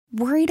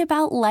Worried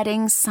about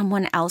letting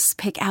someone else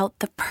pick out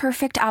the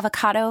perfect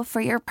avocado for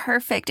your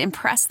perfect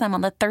impress them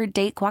on the third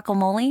date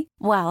guacamole?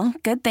 Well,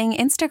 good thing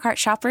Instacart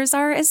shoppers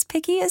are as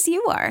picky as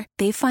you are.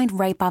 They find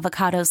ripe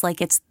avocados like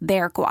it's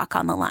their guac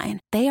on the line.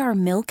 They are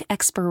milk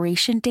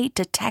expiration date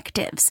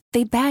detectives.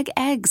 They bag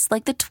eggs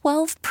like the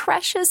 12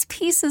 precious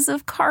pieces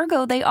of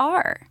cargo they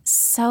are.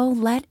 So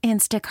let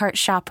Instacart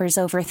shoppers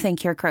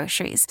overthink your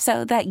groceries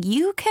so that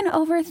you can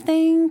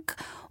overthink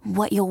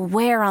what you'll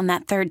wear on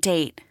that third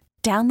date.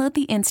 Download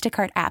the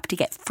Instacart app to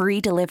get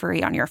free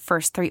delivery on your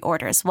first 3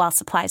 orders while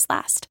supplies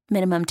last.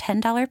 Minimum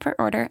 $10 per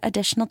order.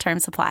 Additional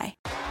terms apply.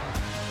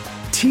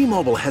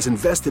 T-Mobile has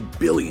invested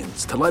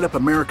billions to light up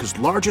America's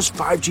largest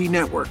 5G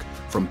network,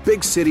 from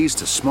big cities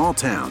to small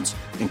towns,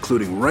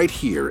 including right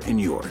here in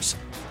yours.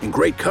 And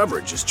great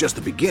coverage is just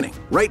the beginning.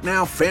 Right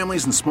now,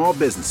 families and small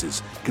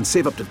businesses can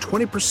save up to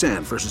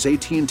 20% versus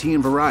AT&T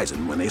and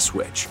Verizon when they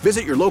switch.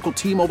 Visit your local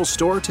T-Mobile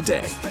store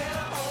today.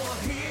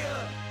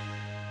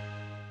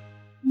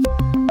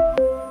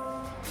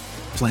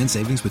 Plan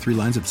savings with 3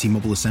 lines of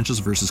T-Mobile Essentials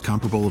versus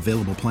comparable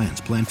available plans.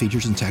 Plan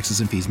features and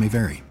taxes and fees may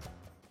vary.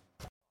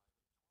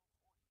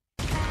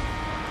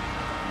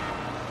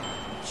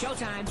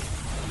 Showtime.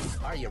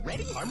 Are you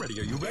ready? I'm ready.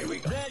 Are you ready?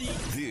 Ready.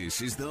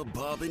 This is the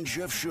Bob and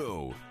Jeff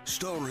Show,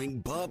 starring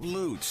Bob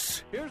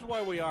Lutz. Here's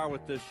where we are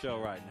with this show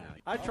right now.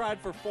 I tried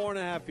for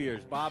 4.5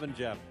 years, Bob and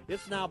Jeff.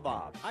 It's now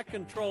Bob. I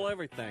control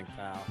everything,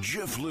 pal.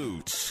 Jeff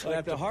Lutz.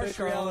 Like the harsh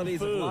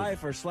realities of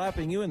life are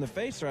slapping you in the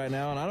face right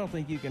now, and I don't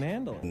think you can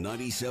handle it.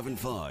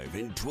 97.5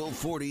 and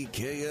 1240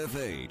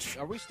 KFH.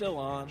 Are we still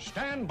on?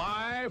 Stand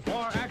by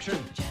for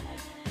action.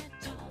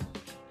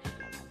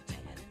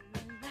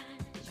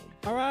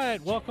 All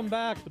right, welcome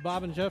back to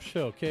Bob and Jeff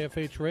Show,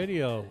 KFH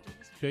Radio.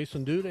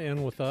 Jason Duda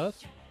in with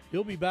us.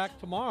 He'll be back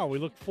tomorrow. We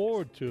look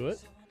forward to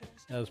it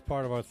as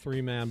part of our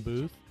 3-man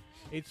booth.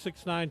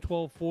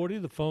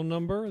 869-1240, the phone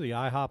number, the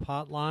IHOP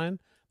hotline.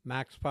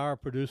 Max Power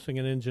producing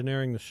and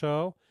engineering the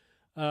show.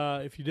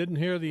 If you didn't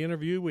hear the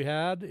interview we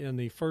had in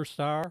the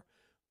first hour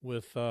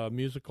with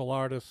musical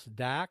artist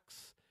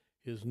Dax,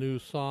 his new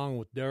song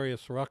with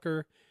Darius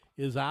Rucker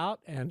is out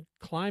and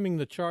climbing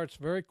the charts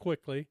very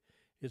quickly.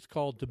 It's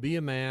called To Be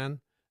a Man.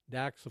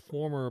 Dax, a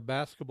former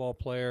basketball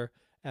player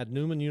at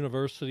Newman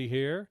University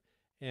here,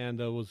 and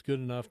was good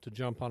enough to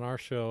jump on our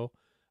show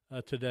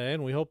today,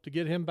 and we hope to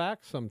get him back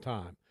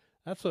sometime.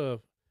 That's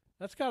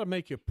got to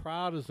make you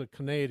proud as a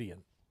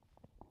Canadian.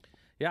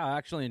 Yeah, I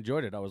actually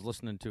enjoyed it. I was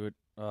listening to it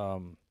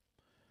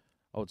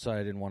outside.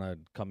 I didn't want to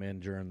come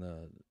in during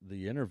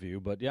the interview,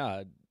 but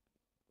yeah, it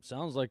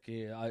sounds like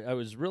I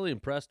was really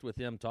impressed with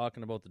him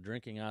talking about the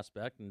drinking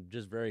aspect and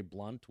just very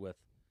blunt with,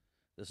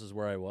 this is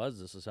where I was,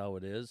 this is how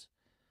it is.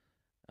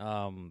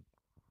 I'm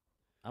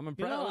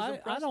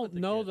impressed. I don't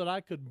know that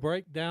I could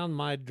break down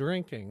my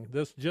drinking.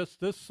 This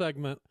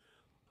segment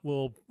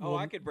will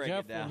I could break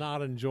Jeff it down. will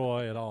not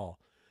enjoy at all.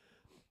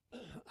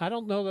 I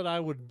don't know that I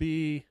would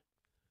be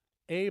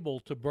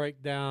able to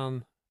break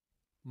down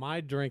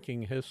my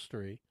drinking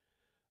history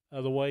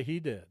the way he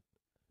did.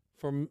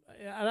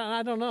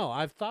 I don't know.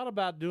 I've thought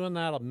about doing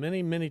that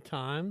many, many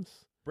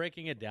times.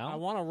 Breaking it down? I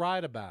want to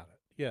write about it,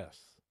 yes.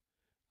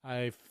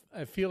 I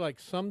feel like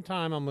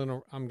sometime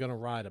I'm gonna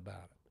write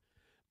about it,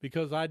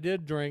 because I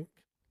did drink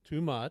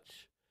too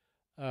much.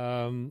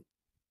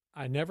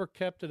 I never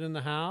kept it in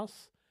the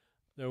house.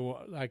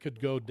 I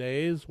could go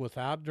days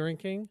without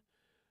drinking,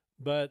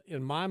 but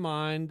in my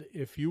mind,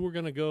 if you were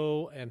going to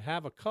go and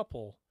have a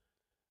couple,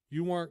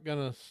 you weren't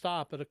going to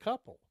stop at a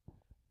couple,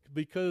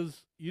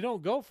 because you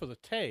don't go for the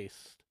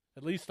taste.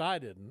 At least I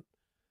didn't.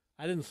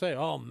 I didn't say,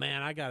 oh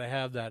man, I got to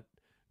have that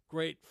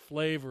great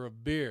flavor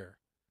of beer.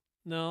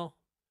 No.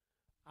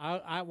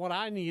 What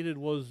I needed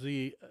was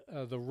the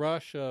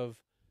rush of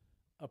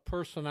a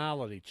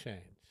personality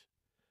change,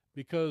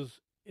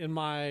 because in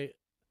my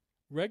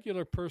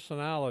regular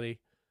personality,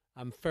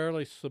 I'm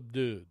fairly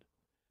subdued,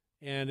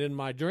 and in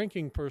my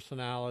drinking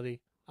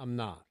personality, I'm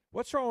not.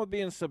 What's wrong with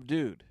being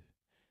subdued?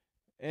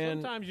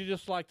 And sometimes you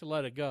just like to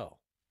let it go.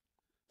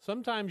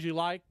 Sometimes you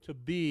like to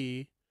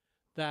be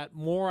that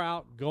more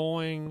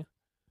outgoing.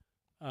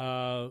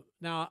 Now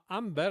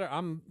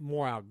I'm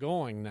more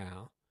outgoing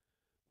now.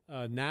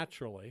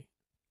 Naturally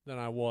than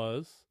I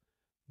was,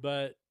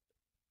 but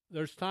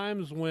there's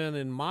times when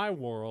in my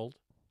world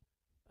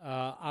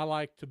I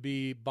like to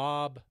be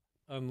Bob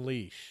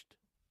Unleashed.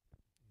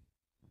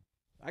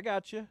 I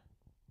got you.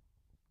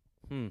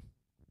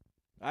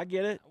 I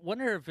get it. I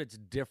wonder if it's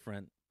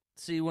different.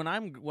 See, when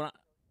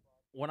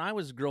I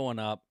was growing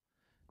up,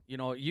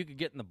 you could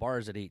get in the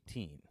bars at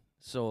 18.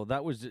 So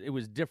it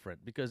was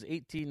different, because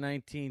 18,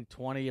 19,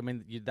 20, I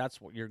mean, that's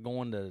what you're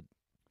going to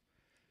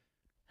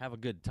have a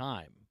good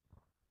time.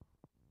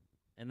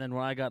 And then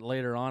when I got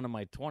later on in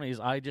my 20s,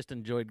 I just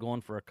enjoyed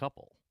going for a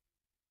couple.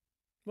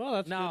 Well,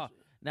 that's now. good.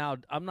 Now,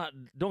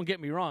 don't get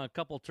me wrong, a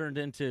couple turned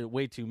into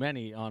way too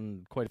many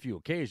on quite a few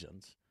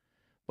occasions.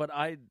 But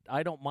I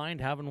don't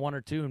mind having one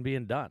or two and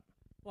being done.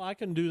 Well, I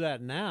can do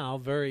that now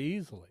very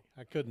easily.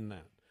 I couldn't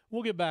then.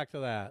 We'll get back to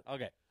that.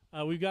 Okay.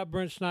 We've got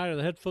Brent Schneider,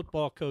 the head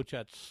football coach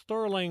at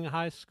Sterling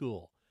High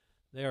School.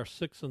 They are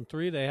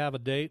 6-3. They have a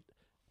date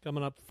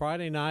coming up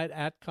Friday night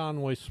at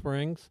Conway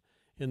Springs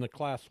in the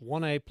Class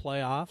 1A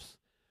playoffs.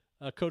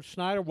 Coach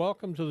Schneider,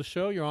 welcome to the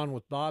show. You're on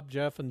with Bob,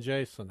 Jeff, and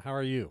Jason. How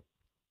are you?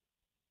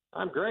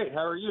 I'm great.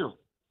 How are you?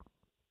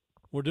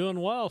 We're doing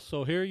well.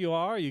 So here you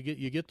are. You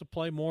get to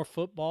play more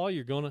football.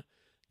 You're gonna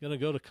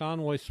go to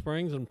Conway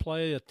Springs and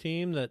play a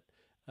team that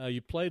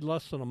you played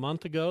less than a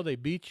month ago. They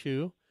beat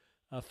you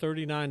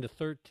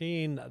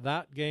 39-13.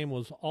 That game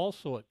was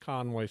also at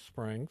Conway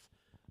Springs.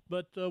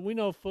 But we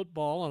know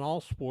football and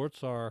all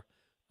sports are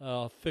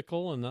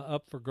fickle and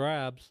up for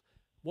grabs.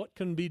 What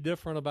can be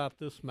different about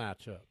this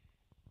matchup?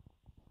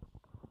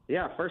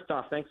 Yeah, first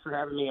off, thanks for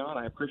having me on.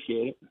 I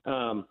appreciate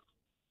it.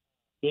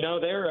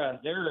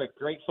 They're a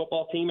great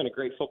football team and a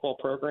great football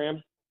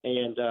program,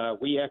 and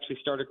we actually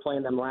started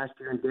playing them last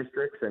year in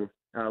districts, and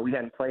we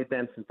hadn't played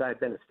them since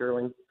I'd been at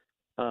Sterling.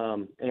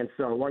 And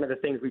so one of the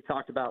things we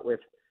talked about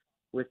with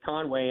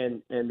Conway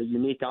and the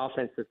unique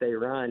offense that they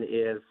run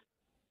is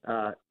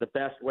the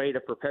best way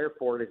to prepare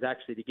for it is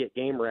actually to get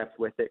game reps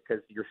with it,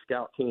 because your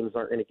scout teams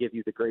aren't going to give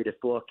you the greatest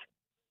look.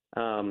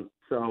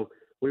 So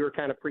we were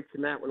kind of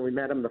preaching that when we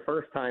met them the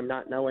first time,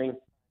 not knowing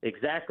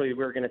exactly we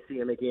were going to see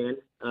them again.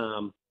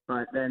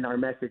 But then our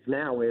message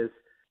now is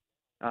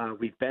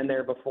we've been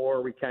there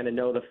before. We kind of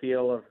know the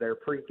feel of their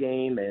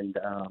pregame, and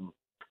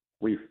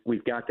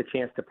we've got the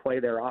chance to play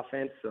their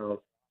offense.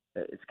 So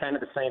it's kind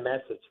of the same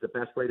message. The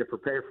best way to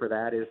prepare for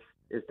that is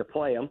to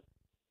play them.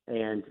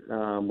 And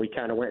we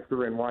kind of went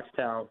through and watched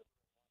how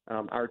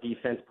our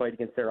defense played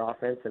against their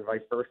offense and vice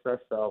versa.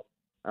 So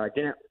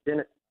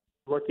didn't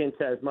look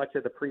into as much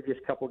of the previous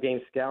couple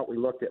games scout. We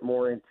looked at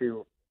more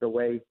into the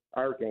way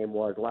our game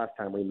was last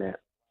time we met.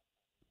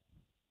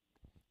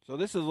 So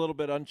this is a little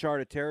bit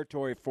uncharted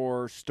territory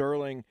for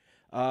Sterling.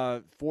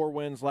 4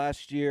 wins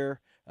last year,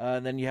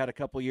 and then you had a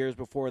couple years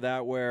before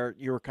that where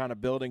you were kind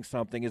of building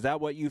something. Is that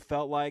what you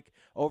felt like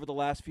over the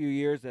last few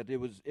years, that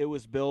it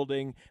was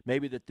building,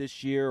 maybe that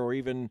this year or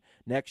even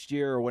next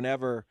year or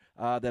whenever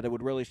that it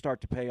would really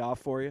start to pay off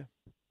for you?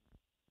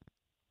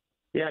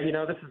 Yeah,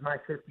 this is my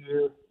 5th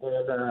year,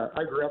 and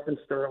I grew up in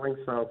Sterling,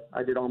 so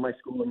I did all my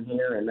schooling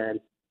here, and then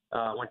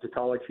went to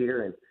college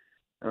here,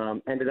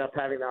 and ended up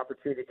having the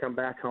opportunity to come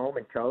back home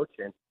and coach.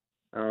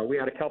 And we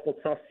had a couple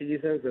tough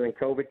seasons, and then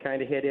COVID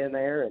kind of hit in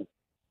there. And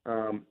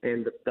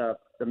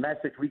the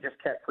message we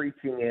just kept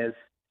preaching is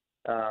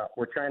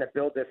we're trying to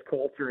build this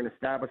culture and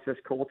establish this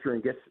culture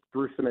and get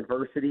through some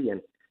adversity.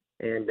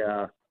 And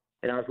I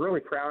was really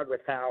proud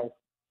with how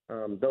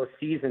those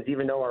seasons,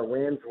 even though our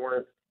wins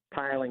weren't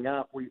piling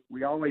up,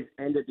 we always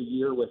ended the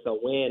year with a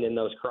win in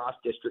those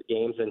cross-district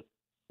games. And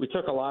we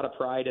took a lot of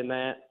pride in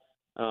that.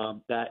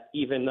 That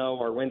even though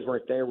our wins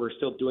weren't there, we're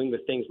still doing the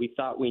things we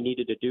thought we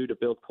needed to do to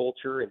build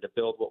culture and to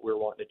build what we were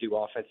wanting to do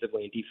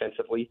offensively and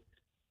defensively,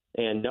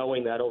 and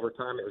knowing that over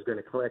time it was going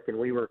to click. And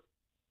we were,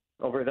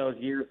 over those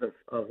years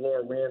of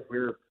lower wins,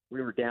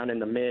 we were down in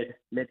the mid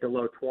to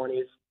low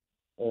 20s,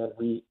 and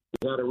we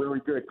had a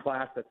really good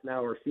class that's now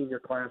our senior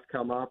class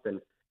come up,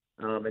 and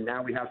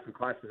now we have some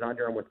classes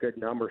under them with good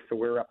numbers, so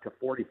we're up to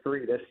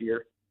 43 this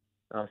year.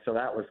 So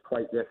that was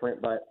quite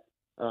different, but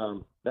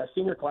that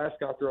senior class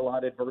got through a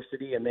lot of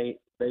adversity, and they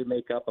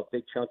make up a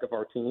big chunk of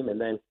our team.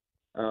 And then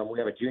we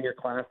have a junior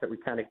class that we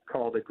kind of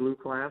call the glue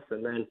class,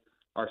 and then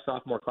our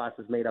sophomore class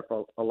is made up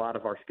of a lot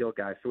of our skill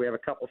guys. So we have a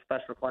couple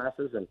special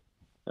classes, and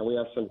we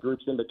have some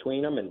groups in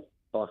between them and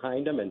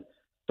behind them. And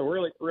so we're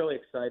really, really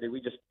excited. We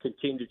just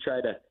continue to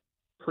try to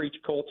preach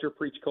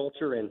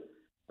culture. And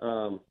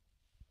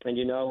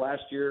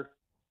last year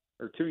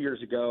or 2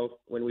 years ago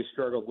when we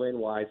struggled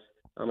win-wise,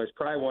 it's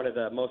probably one of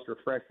the most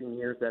refreshing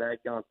years that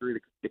I'd gone through.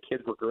 The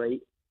kids were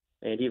great,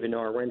 and even though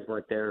our wins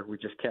weren't there, we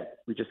just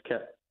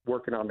kept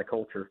working on the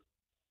culture.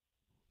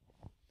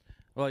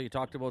 Well, you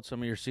talked about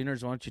some of your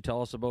seniors. Why don't you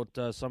tell us about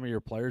some of your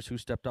players who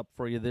stepped up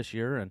for you this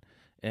year,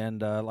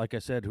 and like I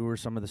said, who are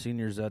some of the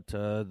seniors that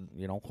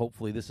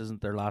hopefully this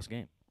isn't their last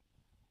game?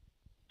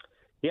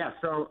 Yeah.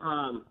 So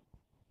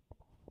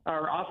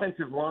our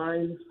offensive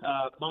line,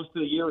 most of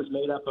the year was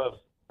made up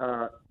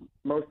of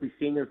mostly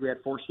seniors. We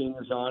had 4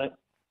 seniors on it,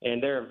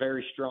 and they're a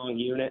very strong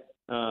unit.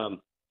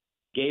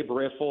 Gabe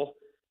Riffle,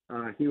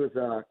 he was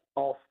a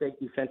all-state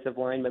defensive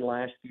lineman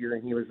last year,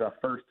 and he was a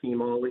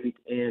first-team all-league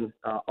and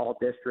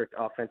all-district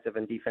offensive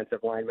and defensive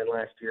lineman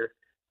last year.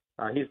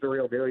 He's the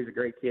real deal. He's a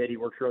great kid. He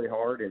works really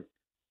hard,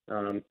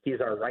 and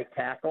he's our right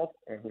tackle,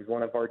 and he's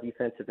one of our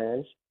defensive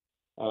ends.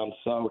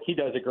 So he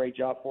does a great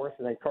job for us.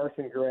 And then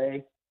Carson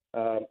Gray,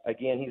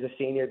 again, he's a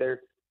senior.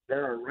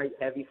 They're our right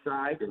heavy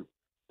side,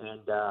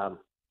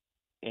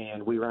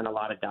 and we run a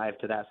lot of dive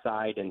to that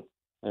side.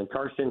 And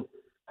Carson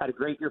had a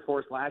great year for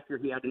us last year.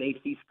 He had an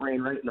AC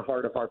sprain right in the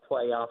heart of our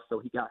playoffs, so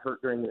he got hurt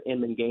during the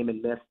Inman game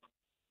and missed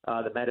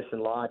the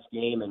Medicine Lodge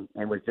game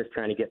and was just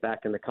trying to get back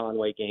in the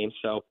Conway game.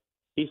 So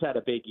he's had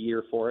a big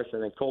year for us.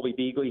 And then Colby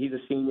Beagley, he's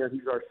a senior.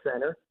 He's our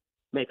center,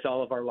 makes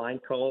all of our line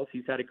calls.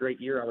 He's had a great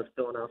year. I was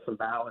filling out some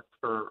ballots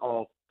for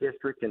all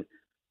district, and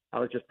I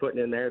was just putting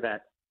in there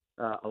that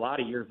a lot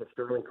of years at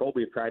Sterling,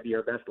 Colby would probably be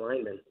our best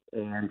lineman.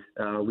 And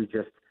we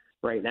just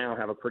right now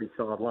have a pretty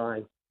solid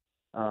line.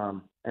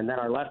 And then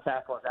our left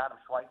tackle is Adam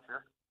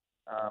Schweitzer.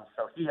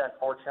 So he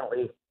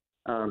unfortunately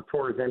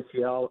tore his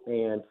MCL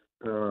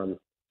and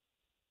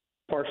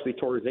partially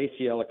tore his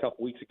ACL a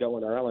couple weeks ago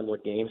in our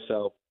Ellenwood game.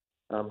 So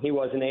he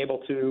wasn't able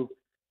to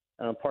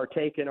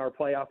partake in our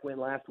playoff win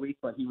last week,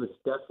 but he was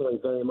definitely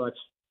very much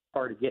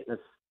part of getting us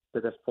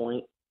to this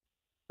point.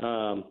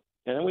 And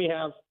then we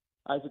have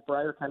Isaac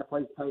Breyer kind of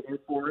plays tight end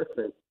for us,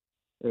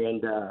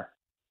 and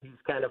he's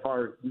kind of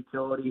our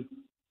utility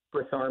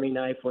Swiss Army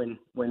knife when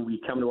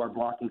we come to our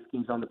blocking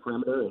schemes on the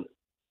perimeter.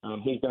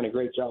 And he's done a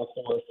great job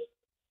for us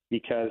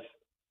because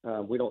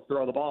we don't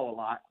throw the ball a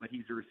lot, but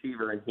he's a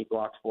receiver and he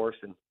blocks for us.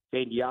 And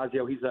Jaden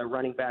Diazio, he's a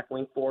running back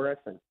wing for us.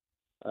 And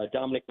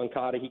Dominic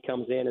Moncada, he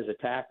comes in as a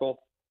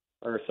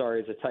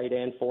as a tight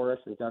end for us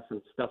and does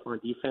some stuff on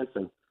defense.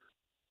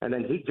 And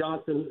then Zeke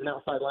Johnson, he's an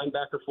outside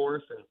linebacker for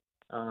us,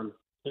 and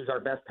he's our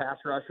best pass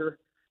rusher.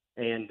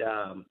 And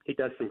he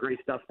does some great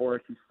stuff for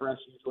us. He's fresh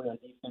usually on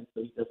defense,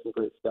 but he does some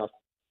great stuff.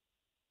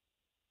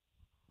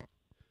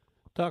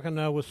 Talking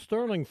with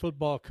Sterling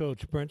football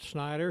coach Brent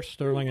Schneider.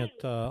 Sterling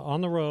at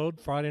on the road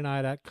Friday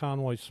night at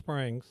Conway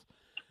Springs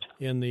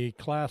in the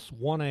Class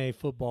 1A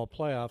football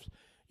playoffs.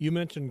 You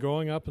mentioned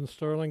growing up in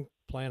Sterling,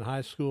 playing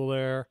high school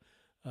there,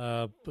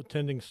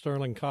 attending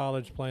Sterling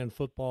College, playing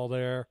football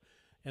there,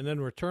 and then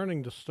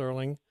returning to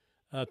Sterling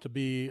to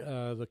be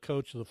the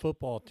coach of the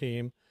football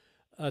team.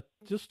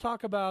 Just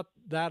talk about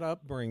that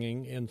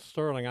upbringing in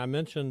Sterling. I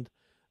mentioned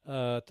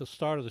at the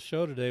start of the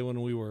show today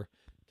when we were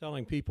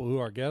telling people who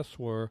our guests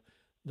were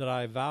that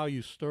I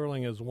value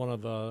Sterling as one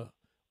of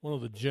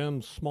the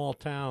gems, small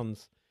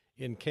towns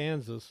in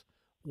Kansas.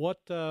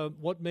 What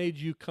made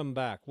you come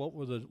back? What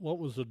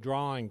was the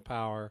drawing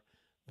power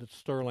that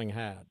Sterling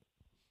had?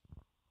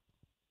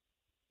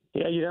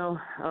 Yeah,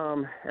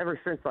 ever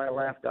since I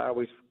left, I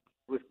was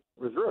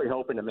really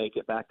hoping to make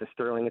it back to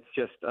Sterling. It's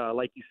just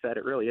like you said,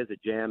 it really is a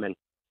gem,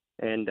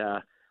 and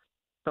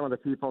some of the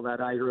people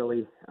that I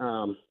really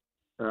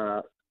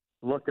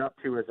look up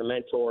to as a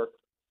mentor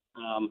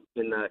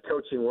in the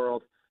coaching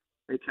world,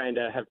 they kind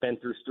of have been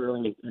through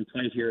Sterling and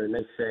played here, and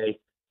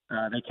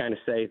they kind of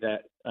say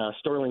that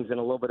Sterling's in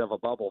a little bit of a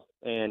bubble,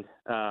 and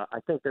I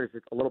think there's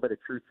a little bit of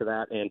truth to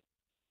that. And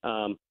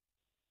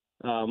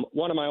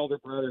one of my older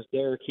brothers,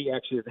 Derek, he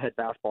actually is the head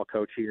basketball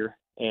coach here,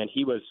 and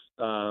he was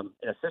an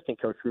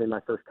assistant coach for me in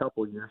my first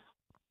couple of years,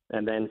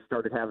 and then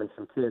started having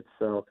some kids,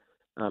 so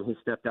he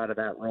stepped out of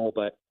that role.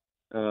 But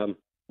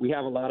we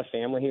have a lot of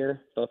family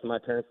here. Both of my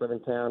parents live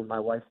in town. My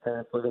wife's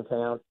parents live in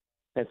town,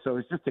 and so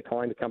it's just a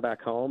calling to come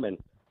back home and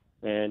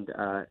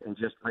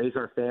just raise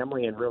our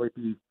family and really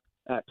be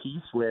at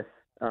peace with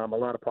a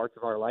lot of parts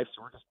of our life.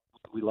 So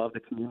we love the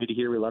community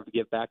here. We love to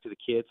give back to the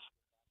kids.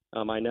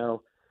 I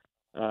know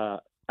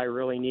I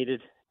really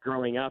needed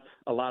growing up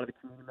a lot of the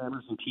community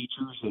members and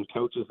teachers and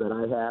coaches that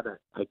I had.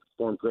 I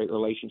formed great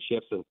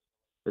relationships, and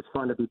it's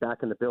fun to be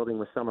back in the building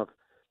with some of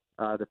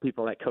the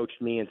people that coached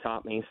me and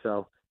taught me.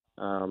 So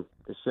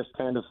it's just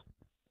kind of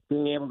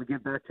being able to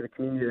give back to the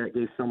community that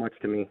gave so much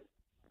to me.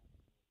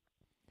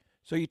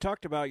 So you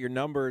talked about your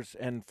numbers,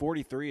 and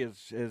 43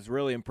 is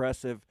really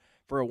impressive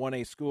for a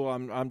 1A school.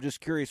 I'm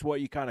just curious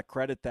what you kind of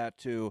credit that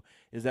to.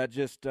 Is that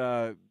just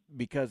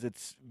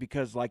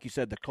because like you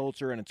said, the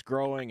culture and it's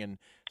growing and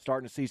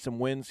starting to see some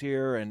wins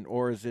here,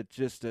 or is it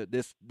just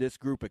this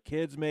group of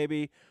kids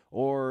maybe,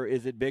 or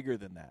is it bigger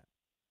than that?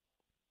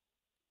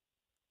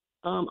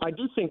 I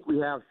do think we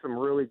have some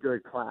really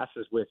good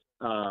classes with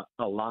a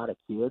lot of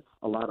kids,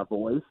 a lot of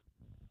boys,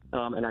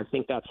 and I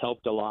think that's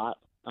helped a lot.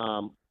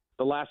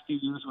 The last few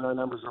years when our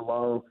numbers are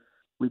low,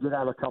 we did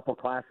have a couple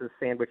classes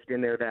sandwiched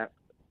in there that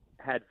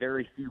had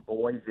very few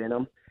boys in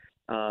them.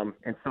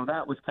 And so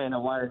that was kind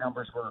of why our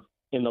numbers were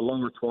in the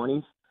lower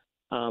 20s.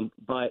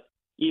 But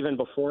even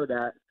before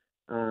that,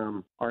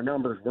 our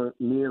numbers weren't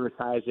near as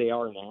high as they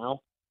are now.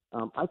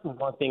 I think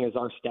one thing is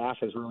our staff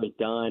has really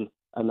done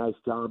a nice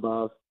job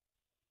of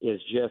is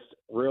just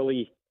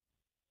really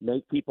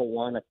make people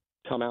want to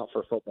come out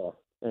for football.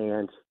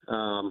 And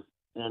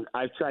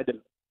I've tried to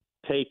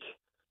take,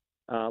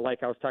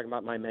 like I was talking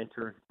about my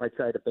mentor, I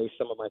tried to base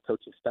some of my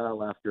coaching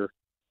style after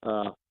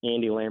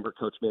Andy Lambert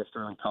coached me at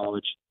Sterling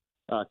College.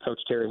 Coach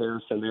Terry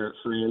Harrison there at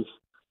Friends.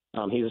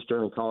 He's a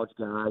Sterling College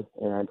guy,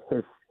 and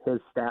his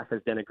staff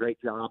has done a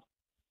great job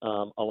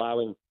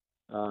allowing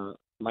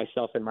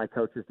myself and my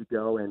coaches to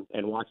go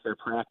and watch their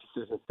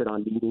practices and sit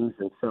on meetings.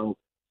 And so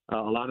a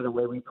lot of the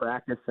way we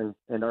practice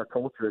and our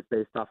culture is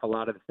based off a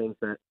lot of the things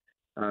that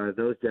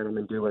those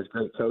gentlemen do as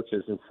great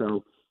coaches. And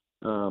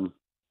so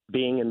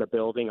being in the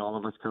building, all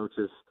of us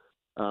coaches,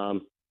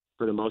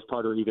 for the most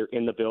part, are either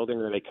in the building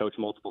or they coach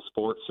multiple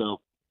sports. So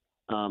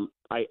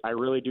I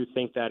really do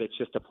think that it's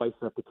just a place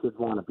that the kids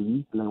want to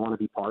be and they want to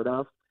be part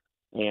of.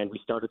 And we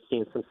started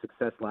seeing some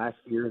success last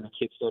year, and the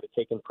kids started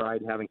taking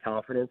pride and having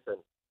confidence.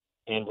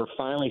 And we're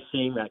finally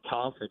seeing that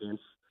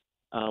confidence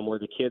where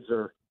the kids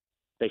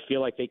they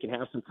feel like they can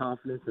have some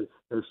confidence and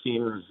they're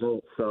seeing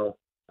results. So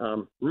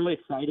really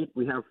excited.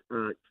 We have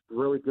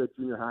really good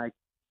junior high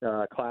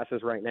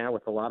classes right now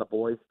with a lot of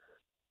boys.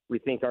 We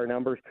think our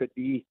numbers could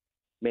be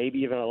maybe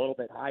even a little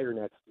bit higher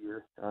next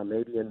year,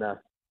 maybe in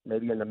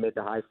the mid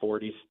to high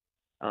 40s.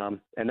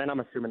 And then I'm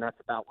assuming that's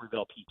about where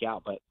they'll peak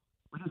out. But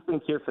we just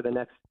think here for the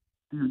next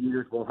few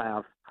years we'll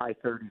have high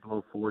 30s,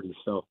 low 40s.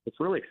 So it's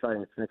really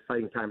exciting. It's an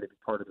exciting time to be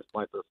part of this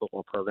Blackbird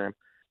football program.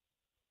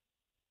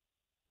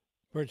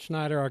 Brent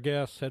Schneider, our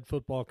guest, head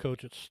football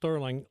coach at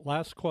Sterling.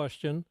 Last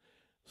question.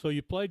 So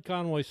you played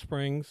Conway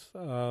Springs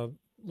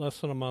less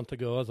than a month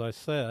ago, as I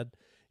said.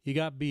 You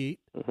got beat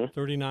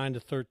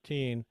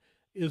 39-13.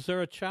 Is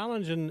there a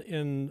challenge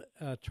in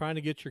trying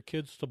to get your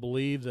kids to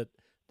believe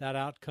that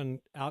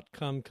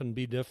outcome can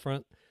be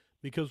different?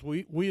 Because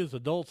we as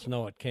adults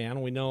know it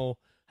can. We know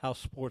how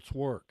sports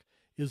work.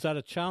 Is that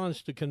a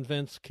challenge to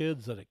convince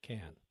kids that it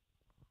can?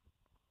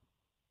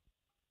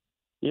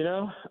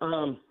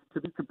 To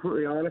be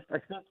completely honest, I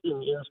think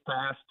in years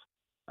past,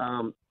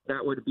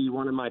 that would be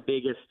one of my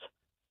biggest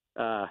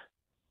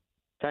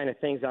kind of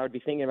things I would be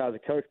thinking about as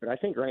a coach. But I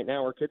think right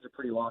now our kids are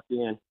pretty locked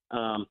in.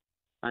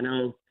 I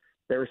know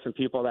there were some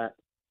people that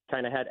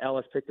kind of had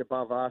Ellis picked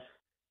above us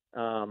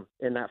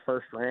in that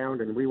first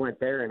round, and we went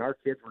there, and our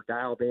kids were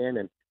dialed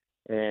in,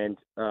 and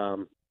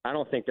I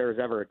don't think there was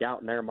ever a doubt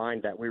in their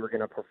mind that we were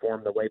going to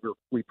perform the way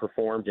we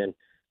performed. And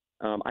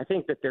I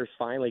think that there's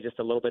finally just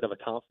a little bit of a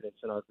confidence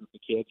in our group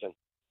of kids.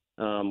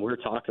 And we were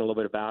talking a little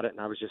bit about it,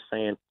 and I was just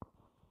saying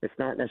it's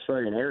not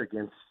necessarily an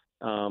arrogance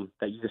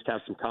that you just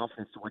have some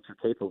confidence to what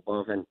you're capable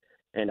of.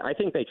 And I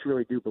think they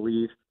truly do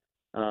believe.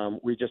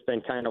 We've just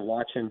been kind of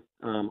watching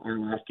our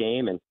last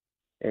game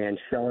and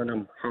showing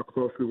them how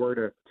close we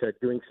were to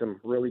doing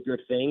some really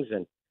good things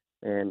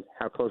and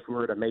how close we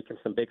were to making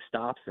some big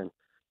stops.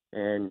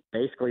 And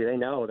basically they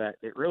know that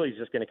it really is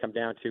just going to come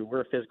down to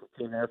we're a physical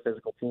team, they're a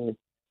physical team.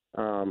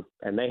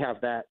 And they have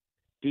that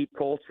deep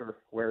culture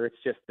where it's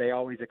just they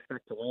always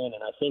expect to win.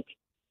 And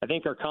I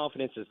think our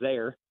confidence is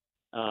there.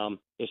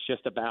 It's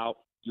just about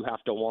you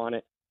have to want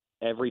it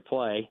every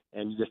play,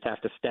 and you just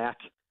have to stack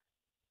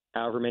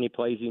however many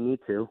plays you need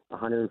to,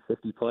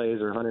 150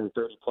 plays or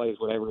 130 plays,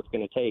 whatever it's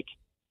going to take.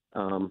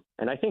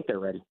 And I think they're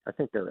ready.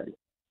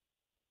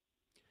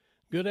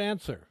 Good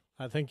answer.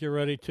 I think you're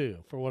ready, too,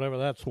 for whatever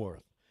that's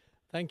worth.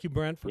 Thank you,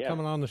 Brent, for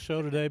coming on the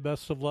show today.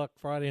 Best of luck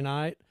Friday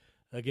night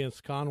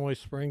against Conway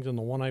Springs in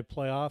the 1A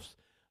playoffs.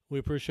 We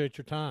appreciate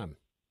your time.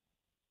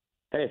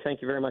 Hey,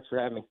 thank you very much for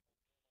having me.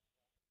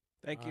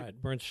 Thank you. All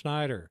right, Brent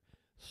Schneider,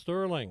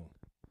 Sterling,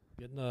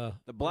 getting the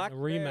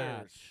rematch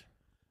Bears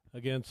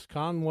against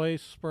Conway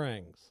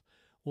Springs.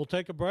 We'll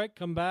take a break,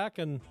 come back,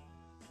 and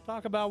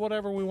talk about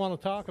whatever we want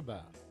to talk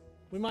about.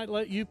 We might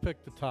let you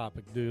pick the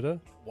topic, Duda.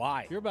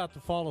 Why? You're about to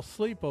fall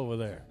asleep over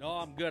there. No,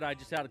 I'm good. I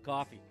just had a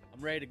coffee.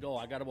 I'm ready to go.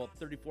 I got about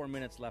 34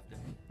 minutes left.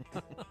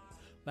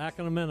 Back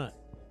in a minute.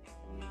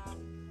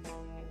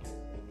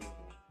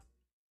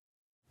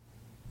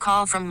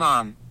 Call from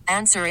mom.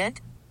 Answer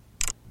it.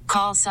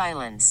 Call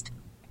silenced.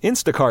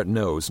 Instacart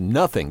knows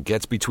nothing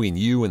gets between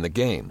you and the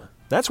game.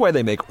 That's why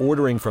they make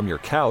ordering from your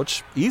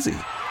couch easy.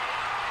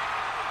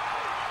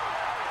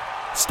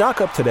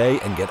 Stock up today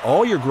and get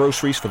all your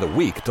groceries for the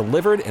week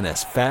delivered in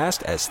as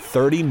fast as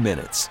 30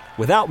 minutes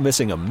without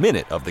missing a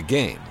minute of the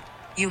game.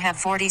 You have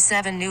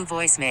 47 new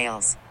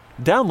voicemails.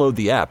 Download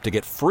the app to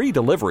get free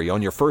delivery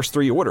on your first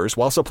 3 orders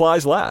while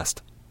supplies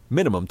last.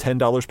 Minimum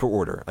 $10 per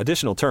order.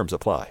 Additional terms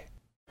apply.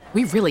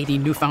 We really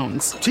need new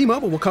phones.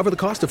 T-Mobile will cover the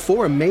cost of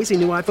 4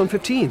 amazing new iPhone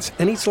 15s,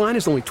 and each line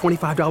is only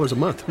 $25 a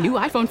month. New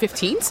iPhone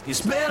 15s?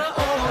 It's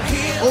better over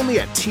here. Only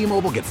at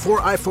T-Mobile, get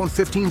 4 iPhone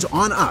 15s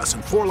on us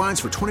and 4 lines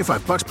for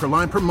 $25 per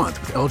line per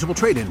month with eligible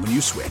trade-in when you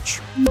switch.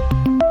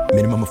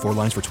 Minimum of 4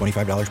 lines for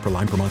 $25 per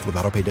line per month with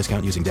autopay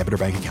discount using debit or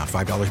bank account.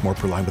 $5 more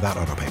per line without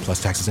autopay,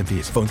 plus taxes and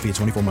fees. Phone fee at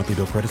 24 monthly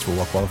bill credits for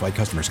well-qualified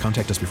customers.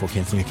 Contact us before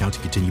canceling account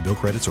to continue bill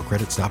credits or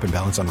credit stop and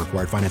balance on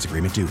required finance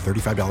agreement due.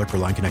 $35 per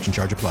line connection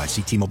charge applies.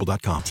 See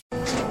T-Mobile.com.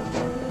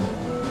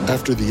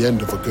 After the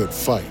end of a good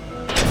fight,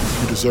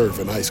 you deserve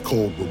an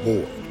ice-cold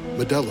reward.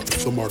 Modelo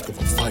is the mark of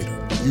a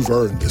fighter. You've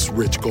earned this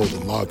rich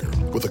golden lager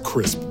with a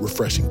crisp,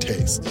 refreshing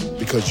taste.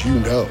 Because you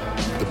know,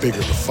 the bigger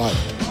the fight,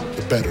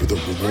 the better the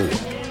reward.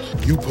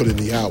 You put in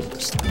the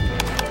hours,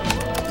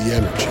 the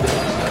energy,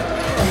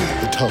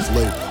 the tough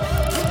labor.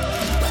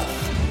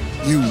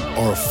 You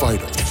are a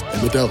fighter,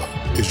 and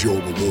Modelo is your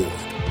reward.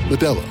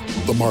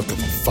 Modelo, the mark of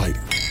a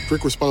fighter.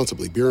 Drink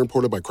responsibly. Beer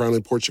imported by Crown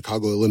Imports,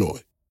 Chicago,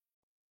 Illinois.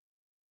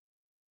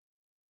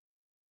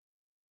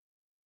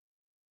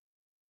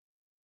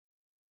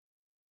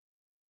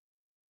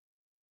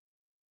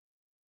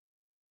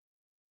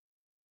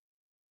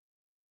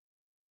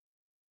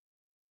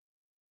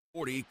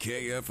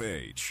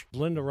 KFH.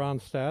 Linda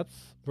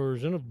Ronstadt's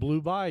version of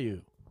Blue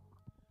Bayou.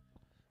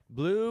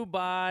 Blue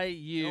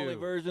Bayou. The only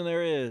version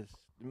there is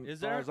Is as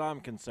there? far as I'm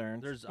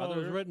concerned. There's Well, it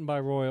was others. written by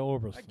Roy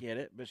Orbison. I get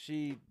it, but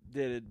she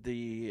did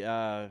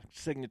the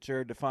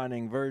signature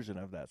defining version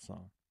of that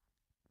song.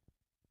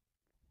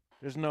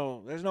 There's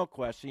no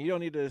question. You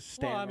don't need to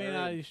stand. Well,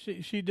 I mean,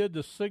 she did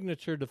the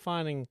signature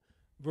defining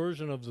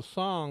version of the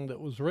song that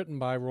was written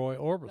by Roy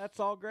Orbison. That's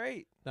all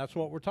great. That's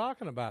what we're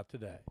talking about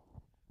today.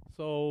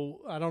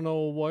 So I don't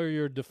know where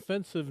your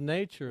defensive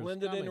nature is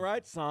Linda coming didn't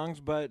write songs,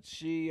 but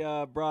she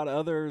brought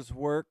others'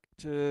 work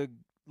to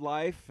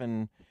life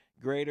and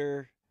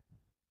greater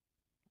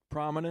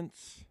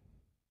prominence.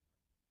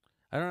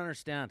 I don't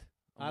understand.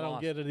 I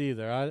don't get it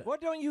either.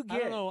 What don't you get? I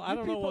don't know. I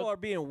don't know people what are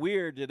being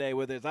weird today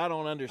with this. I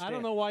don't understand. I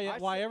don't know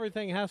why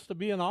everything has to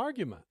be an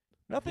argument.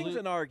 Nothing's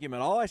an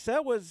argument. All I said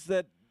was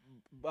that,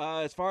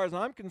 as far as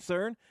I'm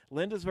concerned,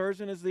 Linda's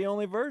version is the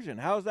only version.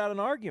 How is that an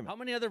argument? How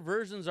many other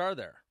versions are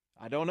there?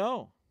 I don't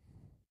know.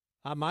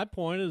 My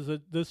point is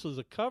that this is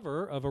a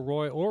cover of a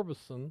Roy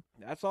Orbison.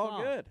 That's all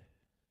song. good.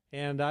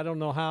 And I don't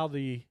know how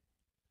the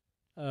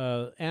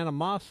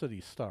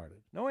animosity started.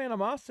 No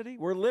animosity.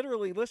 We're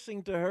literally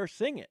listening to her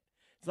sing it.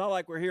 It's not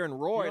like we're hearing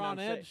Roy. You're on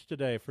edge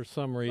today for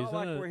some reason. It's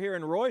not like we're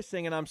hearing Roy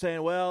singing. I'm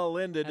saying, well,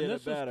 Linda did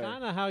it better. This is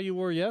kind of how you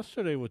were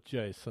yesterday with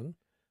Jason,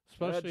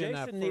 especially in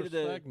that first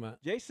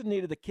segment. Jason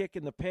needed a kick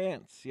in the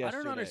pants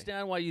yesterday. I don't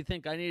understand why you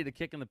think I needed a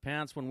kick in the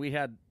pants when we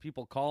had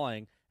people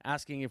calling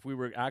asking if we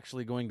were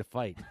actually going to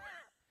fight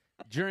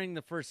during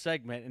the first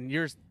segment, and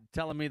you're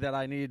telling me that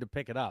I needed to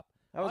pick it up.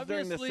 That was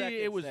during the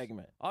second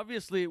segment.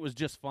 Obviously, it was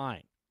just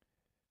fine.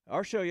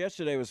 Our show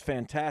yesterday was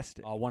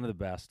fantastic. Oh, one of the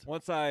best.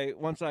 Once I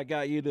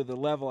got you to the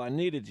level I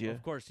needed you.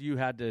 Of course, you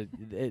had to.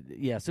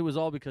 Yes, it was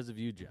all because of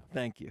you, Jeff.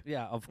 Thank you.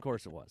 Yeah, of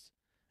course it was.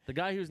 The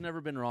guy who's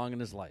never been wrong in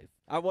his life.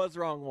 I was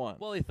wrong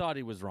once. Well, he thought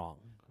he was wrong.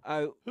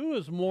 Who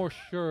is more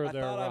sure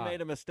they're right? I thought I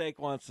made a mistake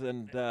once,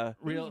 and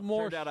who's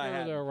more turned out sure I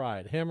had. they're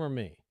right, him or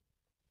me?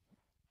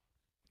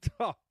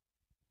 Oh,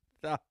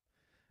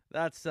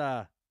 that's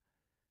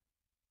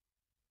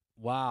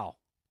wow.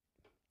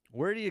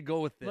 Where do you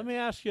go with this? Let me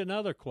ask you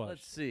another question.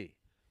 Let's see.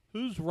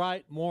 Who's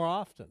right more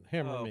often,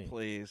 him or me? Oh,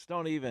 please,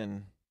 don't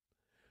even.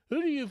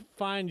 Who do you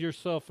find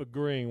yourself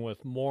agreeing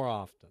with more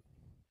often?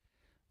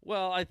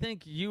 Well, I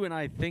think you and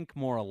I think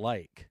more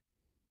alike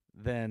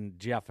than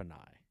Jeff and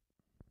I.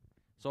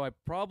 So I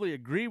probably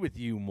agree with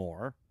you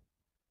more,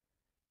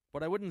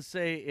 but I wouldn't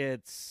say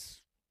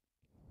it's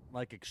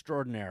like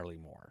extraordinarily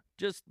more.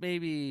 Just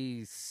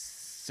maybe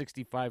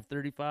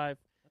 65-35.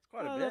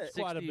 Quite a bit. That's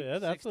quite a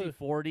bit. That's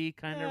 60-40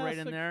 kind of right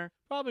in there.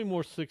 Probably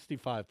more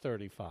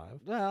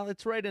 65-35. Well,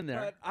 it's right in there.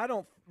 But I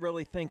don't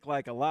really think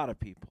like a lot of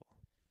people.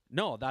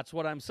 No, that's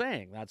what I'm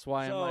saying. That's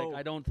why I'm like,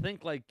 I don't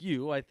think like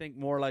you. I think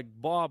more like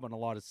Bob on a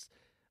lot of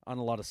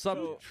subjects.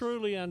 Who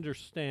truly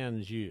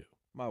understands you?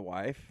 My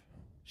wife.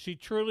 She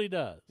truly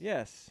does?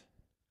 Yes.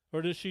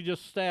 Or does she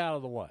just stay out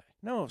of the way?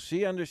 No,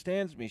 she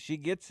understands me. She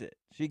gets it.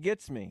 She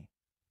gets me.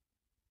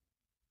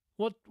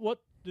 What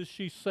does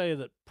she say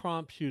that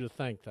prompts you to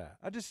think that?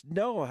 I just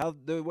know how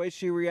the way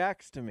she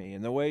reacts to me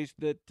and the ways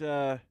that,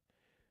 the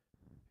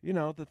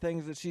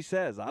things that she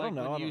says. I don't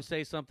know. When you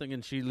say something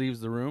and she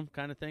leaves the room,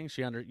 kind of thing.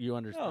 You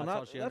understand? No, that's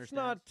how she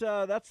understands.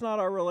 that's not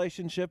our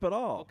relationship at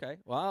all. Okay.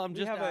 Well, I'm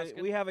just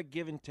asking. We have a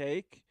give and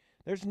take.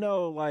 There's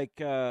no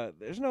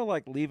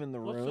leaving the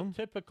room. What's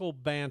the typical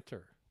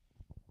banter?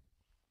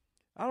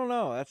 I don't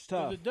know. That's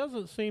tough. It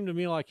doesn't seem to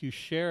me like you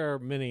share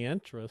many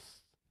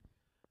interests.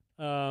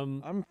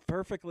 I'm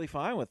perfectly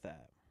fine with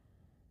that.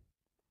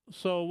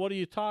 So what do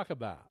you talk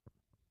about?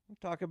 We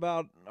talk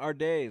about our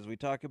days. We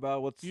talk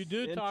about what's you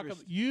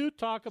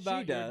talk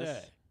about your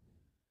day.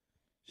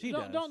 She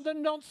does.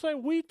 Don't say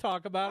we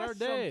talk about our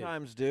day.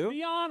 Sometimes do.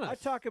 Be honest. I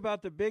talk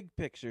about the big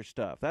picture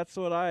stuff. That's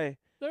what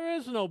There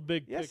is no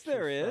big picture. Yes,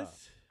 there is.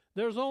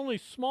 There's only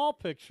small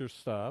picture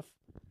stuff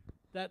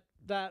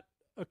that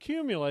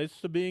accumulates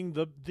to being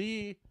the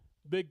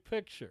big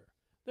picture.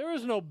 There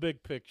is no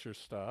big picture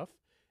stuff.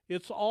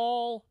 It's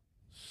all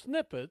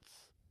snippets.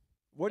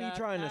 What are you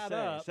trying to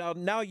say? So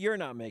now you're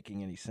not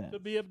making any sense. To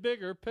be a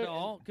bigger picture.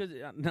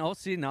 Now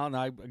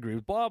I agree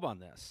with Bob on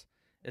this.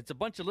 It's a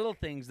bunch of little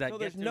things that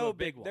there's get to no a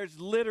big one. There's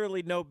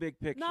literally no big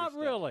picture. Not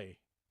stuff. really.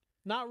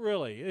 Not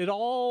really. It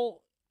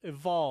all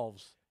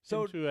evolves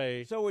into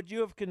a. So would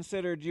you have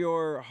considered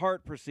your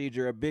heart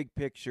procedure a big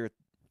picture?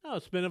 No,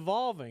 it's been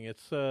evolving.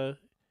 It's an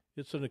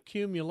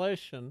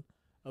accumulation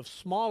of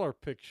smaller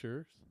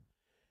pictures.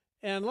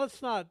 And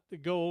let's not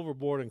go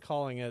overboard in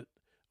calling it.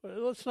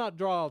 Let's not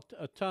draw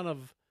a ton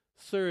of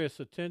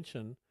serious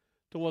attention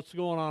to what's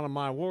going on in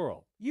my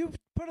world. You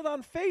put it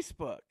on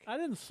Facebook. I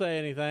didn't say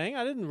anything.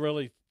 I didn't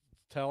really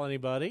tell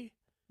anybody.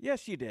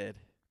 Yes, you did.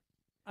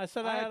 I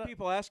said I had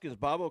people ask, "Is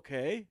Bob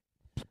okay?"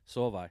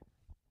 So have I.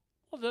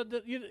 Well,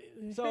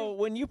 so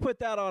when you put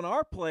that on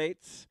our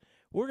plates,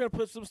 we're going to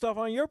put some stuff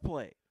on your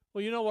plate.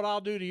 Well, you know what I'll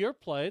do to your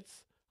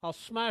plates? I'll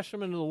smash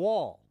them into the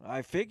wall.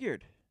 I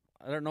figured.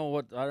 I don't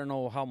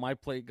know how my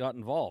plate got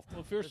involved. Well,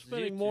 if you're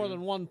spinning more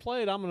than one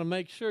plate, I'm going to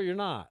make sure you're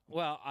not.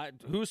 Well,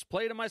 whose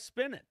plate am I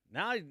spinning?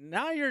 Now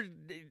you're.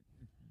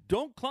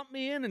 Don't clump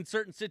me in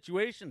certain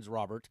situations,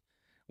 Robert,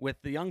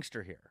 with the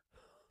youngster here.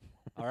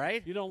 All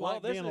right? You don't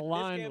like being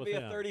aligned with him. This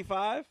can't be a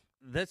 35?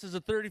 This is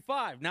a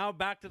 35. Now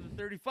back to the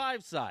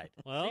 35 side.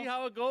 Well, see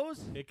how it goes?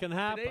 It can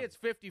happen. Today it's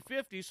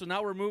 50-50, so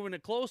now we're moving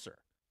it closer.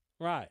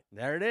 Right.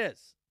 There it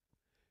is.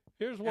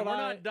 We're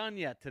not done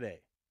yet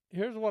today.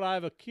 Here's what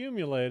I've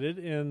accumulated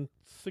in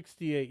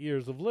 68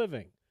 years of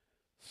living.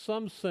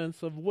 Some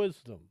sense of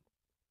wisdom.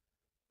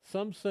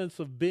 some sense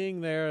of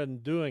being there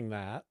and doing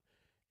that,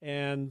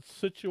 and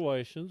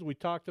situations. We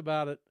talked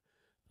about it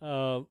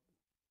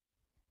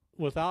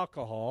with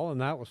alcohol,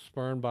 and that was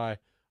spurred by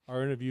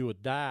our interview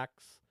with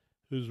Dax,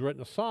 who's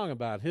written a song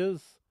about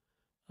his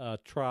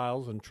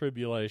trials and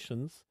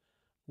tribulations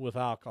with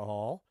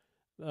alcohol.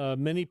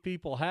 Many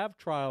people have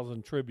trials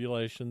and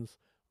tribulations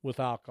with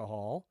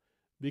alcohol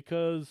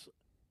because,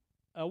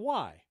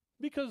 why?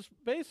 Because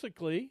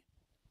basically,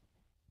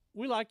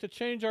 we like to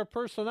change our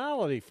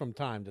personality from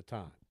time to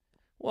time.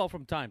 Well,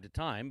 from time to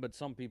time, but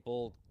some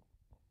people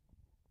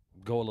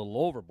go a little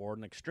overboard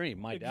and extreme.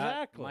 My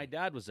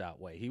dad was that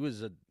way. He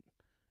was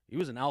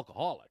an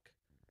alcoholic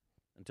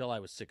until I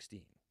was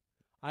 16.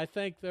 I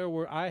think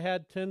I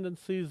had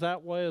tendencies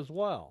that way as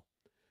well.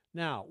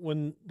 Now,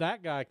 when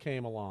that guy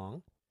came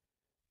along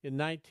in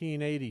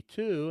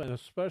 1982, and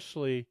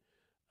especially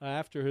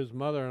after his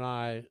mother and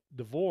I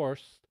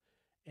divorced,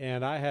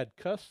 and I had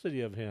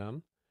custody of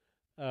him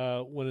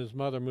when his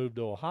mother moved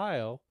to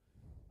Ohio,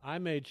 I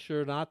made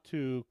sure not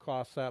to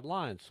cross that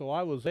line. So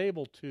I was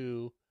able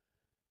to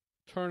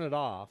turn it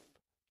off.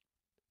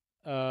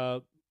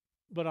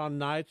 But on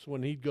nights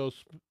when he'd go,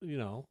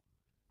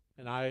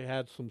 and I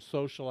had some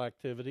social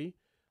activity,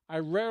 I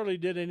rarely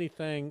did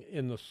anything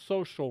in the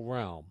social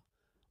realm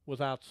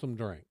without some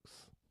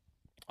drinks.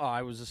 Oh,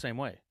 I was the same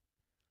way.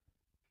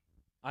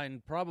 I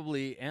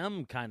probably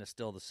am kind of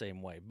still the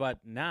same way, but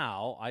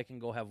now I can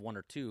go have one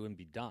or two and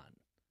be done.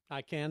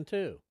 I can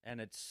too,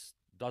 and it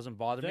doesn't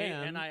bother me,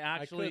 and I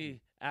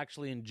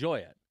actually enjoy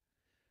it.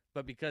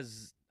 But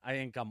because I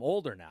think I'm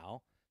older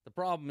now, the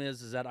problem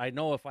is that I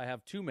know if I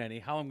have too many,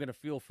 how I'm going to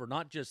feel for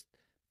not just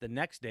the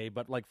next day,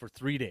 but like for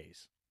 3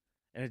 days,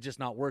 and it's just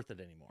not worth it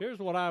anymore. Here's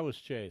what I was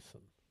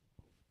chasing: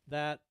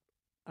 that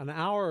an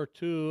hour or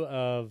two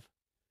of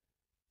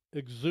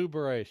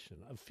exuberation,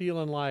 of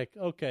feeling like,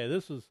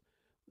 okay,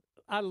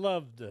 I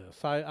love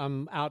this.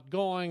 I'm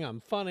outgoing. I'm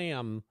funny.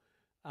 I'm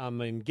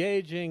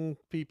engaging.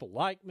 People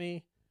like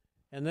me.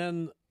 And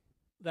then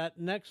that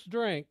next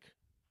drink,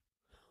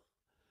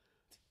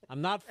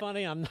 I'm not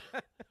funny. I'm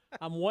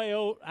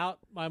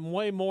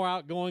way more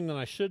outgoing than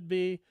I should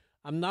be.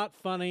 I'm not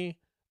funny.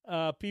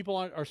 People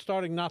are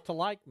starting not to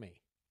like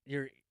me.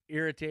 You're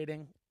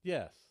irritating.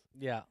 Yes.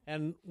 Yeah.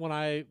 And when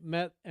I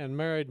met and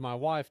married my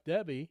wife,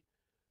 Debbie,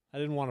 I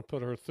didn't want to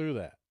put her through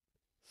that.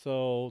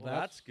 So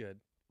that's good.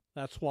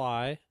 That's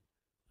why.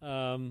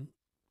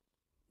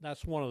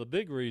 That's one of the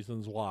big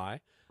reasons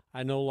why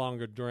I no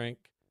longer drink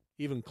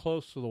even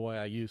close to the way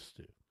I used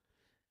to.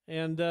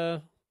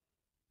 And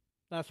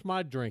that's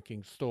my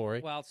drinking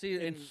story. Well, see,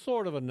 in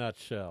sort of a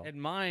nutshell. In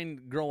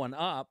mine, growing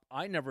up,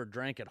 I never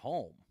drank at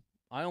home.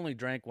 I only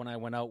drank when I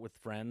went out with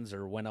friends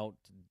or went out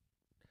to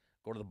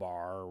go to the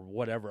bar or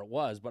whatever it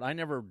was, but I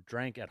never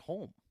drank at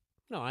home.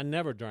 No, I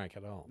never drank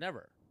at home.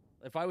 Never.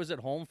 If I was at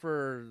home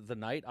for the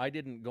night, I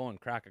didn't go and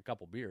crack a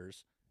couple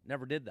beers.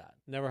 Never did that.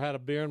 Never had a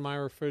beer in my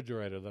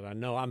refrigerator that I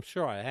know. I'm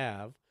sure I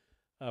have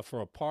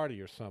for a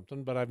party or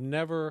something, but I've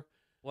never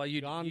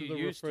gone to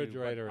the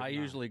refrigerator. I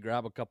usually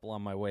grab a couple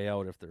on my way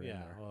out if they're in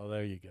there. Well,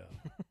 there you go.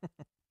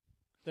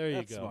 There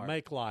you go. Smart.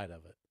 Make light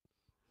of it.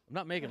 I'm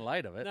not making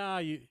light of it.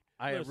 No,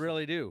 I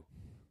really do.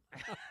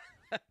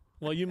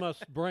 Well, you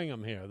must bring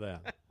them here then.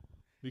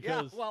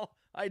 Because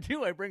I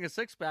do. I bring a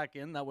 6-pack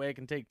in. That way I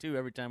can take 2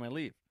 every time I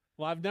leave.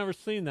 Well, I've never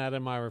seen that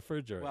in my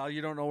refrigerator. Well,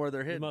 you don't know where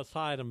they're hidden. You must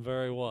hide them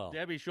very well.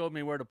 Debbie showed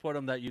me where to put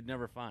them that you'd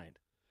never find.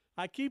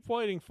 I keep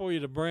waiting for you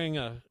to bring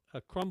a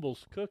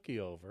Crumbles cookie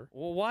over.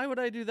 Well, why would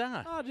I do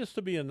that? Oh, just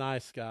to be a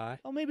nice guy.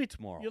 Oh, maybe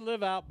tomorrow. You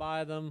live out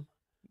by them.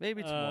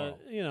 Maybe tomorrow.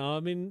 I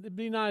mean, it'd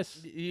be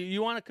nice.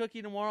 You want a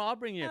cookie tomorrow? I'll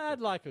bring you a cookie.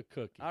 I'd like a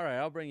cookie. All right,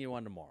 I'll bring you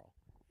one tomorrow.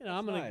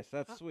 That's nice.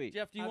 That's sweet.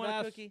 Jeff, do you want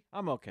a cookie?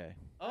 I'm okay.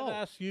 I've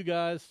asked you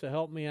guys to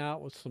help me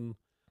out with some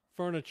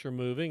furniture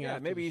moving. Yeah,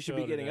 after maybe the you should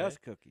be show getting today. us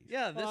cookies.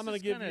 Yeah, I'm going to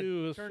give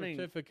you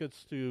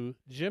certificates to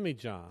Jimmy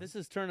John. This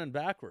is turning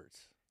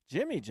backwards.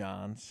 Jimmy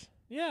John's?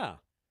 Yeah.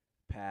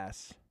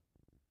 Pass.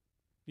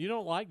 You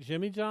don't like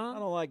Jimmy John? I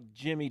don't like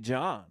Jimmy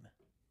John.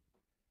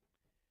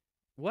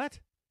 What?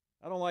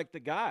 I don't like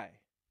the guy.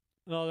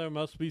 No, there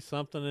must be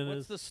something in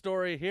What's the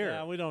story here?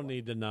 Yeah, we don't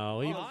need to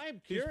know. I'm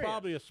curious. He's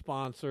probably a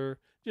sponsor.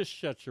 Just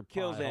shut your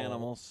Kills pie hole.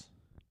 animals.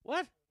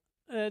 What?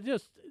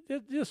 Just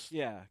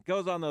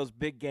goes on those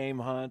big game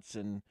hunts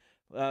and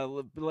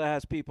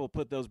has people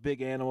put those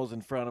big animals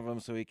in front of him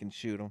so he can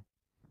shoot them.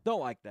 Don't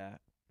like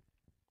that.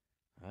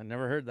 I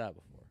never heard that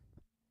before.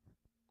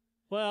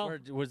 Well,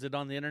 was it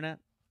on the internet?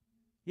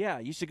 Yeah,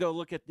 you should go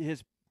look at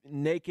his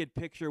naked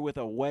picture with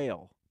a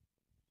whale.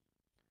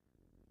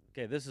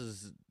 Okay, this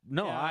is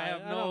no. Yeah, I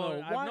have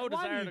no. I have no why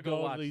desire do you to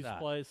go watch to these that.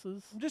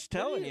 places. I'm just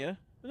telling you.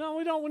 No,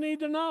 we don't need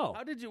to know.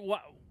 How did you?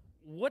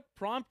 What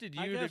prompted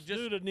you I guess to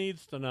just? Duda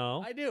needs to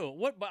know. I do.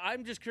 But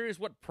I'm just curious.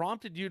 What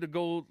prompted you to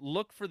go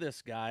look for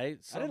this guy?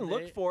 I didn't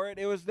look for it.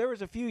 There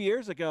was a few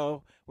years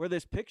ago where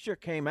this picture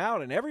came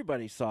out and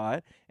everybody saw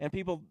it, and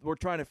people were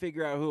trying to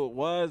figure out who it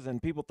was,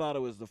 and people thought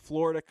it was the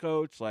Florida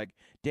coach, like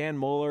Dan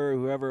Mueller or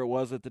whoever it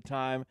was at the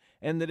time,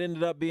 and it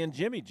ended up being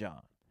Jimmy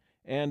John.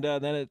 And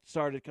then it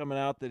started coming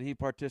out that he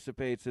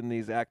participates in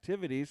these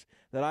activities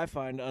that I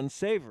find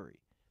unsavory.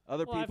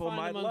 Other people I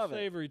might find them love it.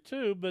 unsavory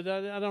too, but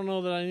I don't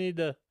know that I need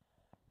to.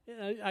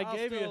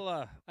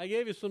 I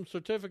gave you some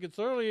certificates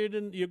earlier.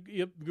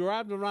 You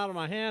grabbed them out of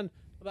my hand,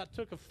 about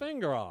took a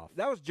finger off.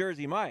 That was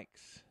Jersey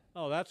Mike's.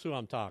 Oh, that's who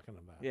I'm talking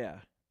about. Yeah,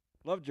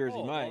 love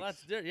Jersey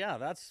Mike's. Well,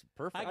 that's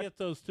perfect. I get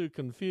those two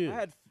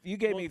confused. You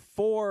gave me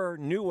 4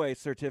 New Way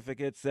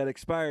certificates that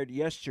expired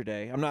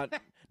yesterday. I'm not.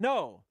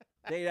 No,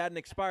 they hadn't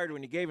expired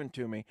when you gave them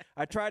to me.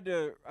 I tried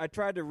to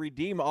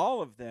redeem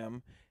all of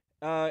them,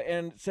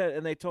 and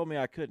they told me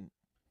I couldn't.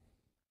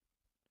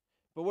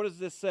 But what does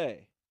this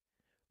say?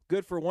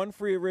 Good for 1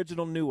 free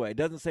original New Way. It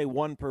doesn't say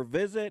 1 per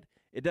visit.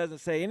 It doesn't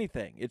say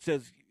anything. It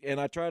says,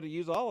 and I tried to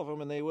use all of them,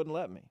 and they wouldn't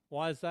let me.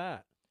 Why is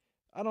that?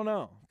 I don't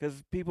know,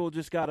 because people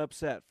just got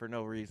upset for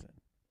no reason.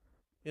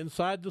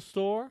 Inside the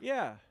store?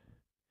 Yeah.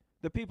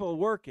 The people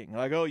working,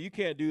 like, oh, you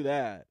can't do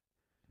that.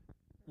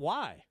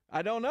 Why?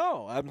 I don't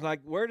know. I'm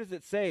like, where does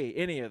it say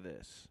any of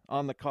this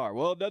on the car?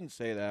 Well, it doesn't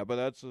say that, but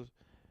that's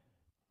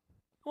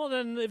Well,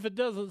 then, if it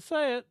doesn't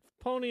say it,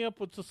 pony up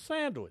with the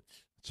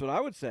sandwich. That's what I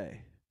would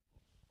say.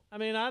 I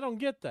mean, I don't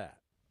get that.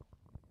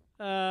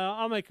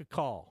 I'll make a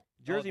call.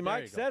 Jersey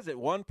Mike says it,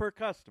 1 per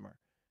customer.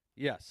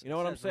 Yes. You know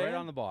what I'm saying? Right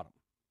on the bottom.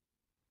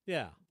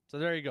 Yeah. So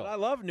there you go. But I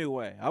love New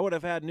Way. I would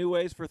have had New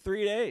Ways for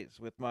 3 days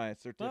with my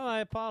certificate. Well,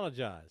 I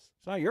apologize.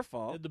 It's not your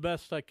fault. Did the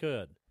best I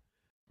could.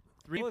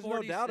 Well, there's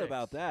no doubt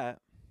about that.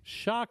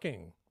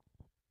 Shocking.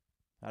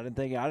 I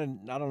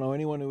don't know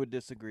anyone who would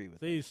disagree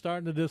with. See, he's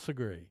starting to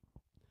disagree.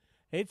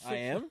 I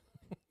am.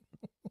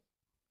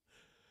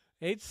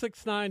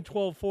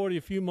 869-1240.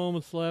 A few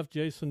moments left.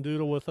 Jason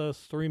Doodle with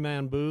us,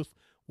 3-man booth.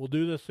 We'll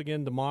do this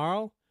again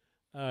tomorrow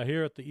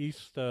here at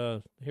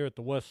the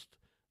West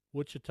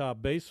Wichita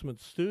Basement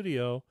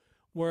Studio,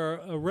 where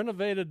a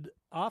renovated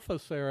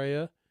office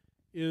area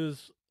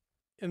is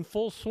in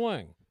full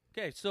swing.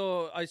 Okay,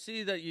 so I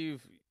see that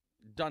you've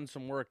done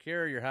some work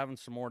here. You're having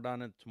some more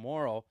done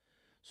tomorrow.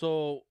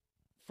 So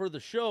for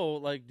the show,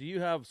 like, do you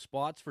have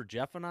spots for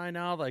Jeff and I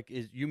now? Like,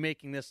 is you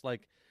making this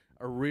like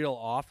a real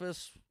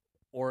office,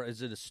 or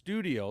is it a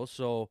studio?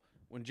 So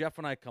when Jeff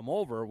and I come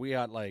over, we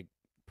got like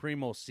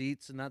primo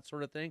seats and that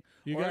sort of thing.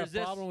 You or got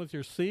a problem with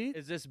your seat?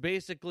 Is this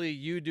basically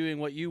you doing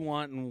what you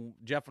want, and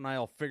Jeff and I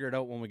will figure it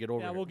out when we get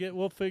over? Yeah,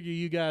 we'll figure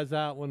you guys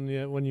out when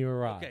you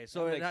arrive. Okay,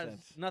 so it has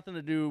nothing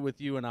to do with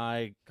you and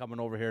I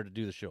coming over here to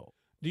do the show.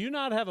 Do you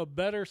not have a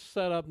better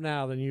setup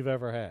now than you've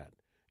ever had?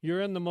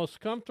 You're in the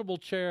most comfortable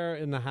chair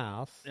in the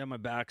house. Yeah, my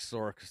back's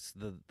sore because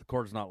the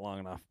cord's not long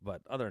enough.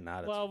 But other than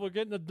that, well, we're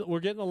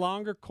getting a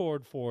longer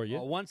cord for you.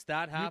 Well, once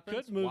that happens,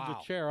 you could move the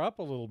chair up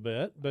a little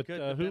bit, but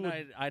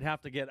I'd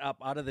have to get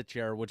up out of the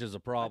chair, which is a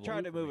problem. I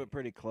tried to move it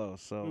pretty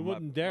close, so we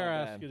wouldn't dare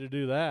ask you to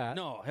do that.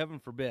 No, heaven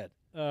forbid.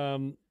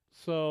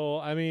 So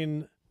I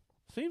mean,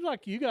 seems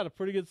like you got a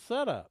pretty good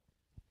setup.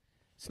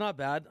 It's not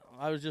bad.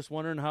 I was just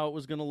wondering how it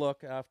was going to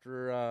look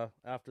after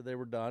they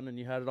were done, and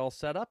you had it all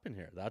set up in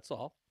here. That's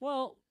all.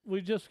 Well,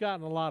 we've just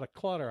gotten a lot of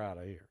clutter out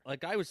of here.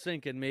 Like, I was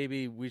thinking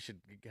maybe we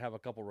should have a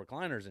couple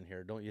recliners in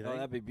here, don't you think? Oh,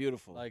 that'd be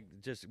beautiful. Like,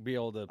 just be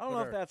able to. I don't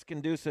know if that's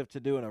conducive to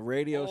doing a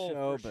radio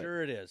show. For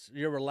sure it is.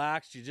 You're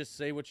relaxed. You just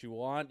say what you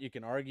want. You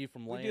can argue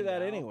from laying down. We do that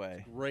down. anyway.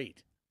 It's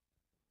great.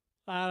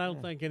 I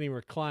don't think any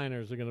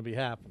recliners are going to be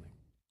happening.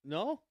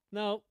 No?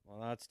 No.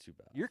 Well, that's too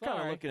bad. You're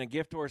kind of looking a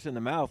gift horse in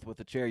the mouth with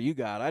the chair you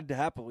got. I'd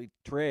happily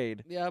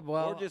trade. Yeah,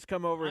 well, or just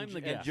come over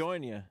and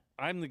join you.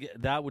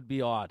 That would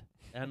be odd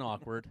and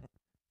awkward.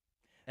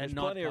 There's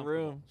plenty of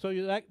room. So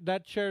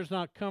that chair's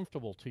not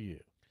comfortable to you?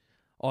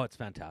 Oh, it's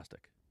fantastic.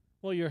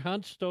 Well, you're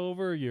hunched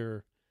over.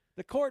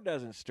 The cord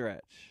doesn't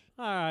stretch.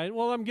 All right.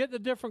 Well, I'm getting a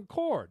different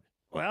cord.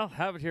 Well,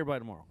 have it here by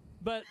tomorrow.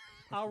 But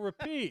I'll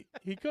repeat,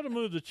 he could have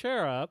moved the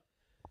chair up,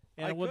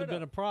 and it wouldn't have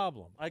been a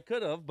problem. I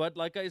could have, but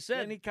like I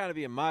said, he'd kind of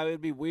be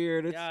it'd be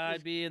weird.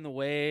 I'd be in the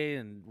way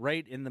and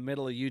right in the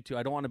middle of you two.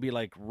 I don't want to be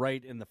like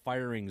right in the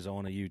firing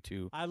zone of you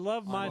two. I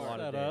love my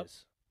setup.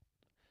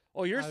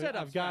 Oh, your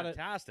setup's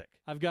fantastic.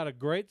 I've got a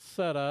great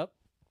setup,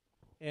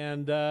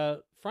 and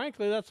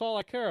frankly, that's all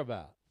I care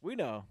about. We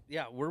know.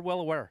 Yeah, we're well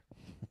aware.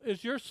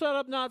 Is your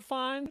setup not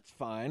fine? It's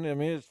fine. I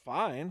mean, it's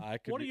fine.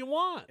 What do you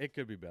want? It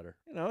could be better.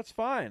 It's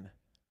fine.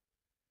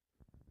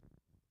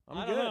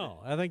 I don't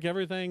know. I think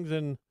everything's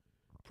in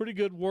pretty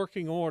good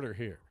working order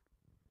here.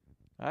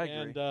 I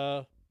agree.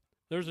 And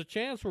there's a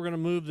chance we're going to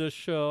move this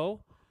show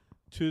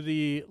to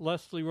the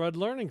Leslie Rudd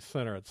Learning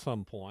Center at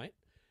some point.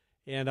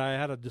 And I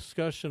had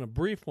a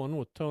brief one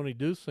with Tony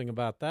Dusing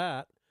about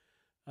that.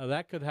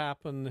 That could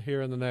happen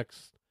here in the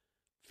next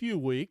few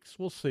weeks.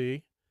 We'll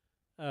see.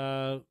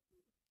 And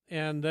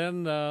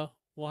then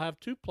we'll have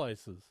 2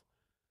 places.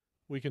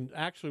 We'll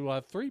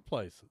have 3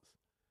 places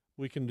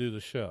we can do the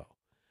show.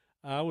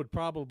 I would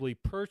probably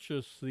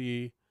purchase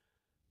the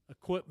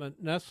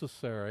equipment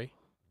necessary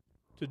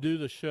to do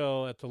the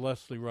show at the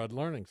Leslie Rudd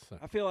Learning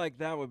Center. I feel like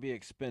that would be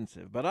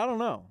expensive, but I don't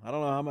know. I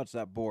don't know how much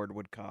that board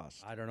would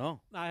cost. I don't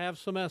know. I have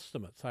some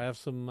estimates. I have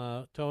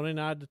some, Tony and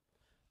I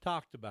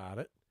talked about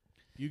it.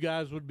 You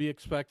guys would be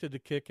expected to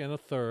kick in a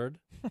third.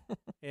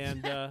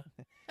 And to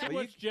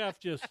which Jeff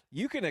just...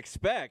 You can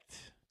expect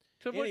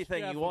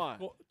anything you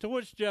want. To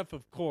which Jeff,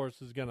 of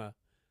course, is going to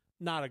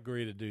not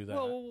agree to do that.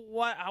 Well,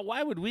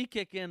 why would we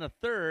kick in a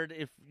third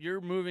if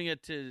you're moving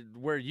it to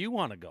where you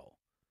want to go?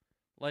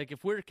 Like,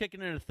 if we're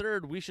kicking in a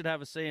third, we should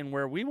have a say in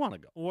where we want to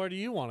go. Where do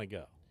you want to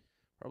go?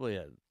 Probably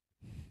a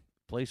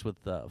place with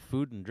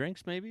food and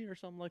drinks, maybe, or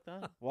something like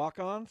that.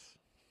 Walk-ons?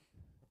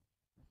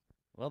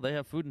 Well, they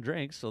have food and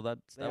drinks, so that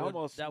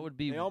would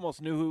be. They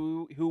almost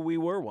knew who we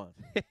were once.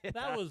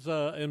 That was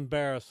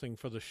embarrassing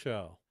for the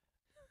show.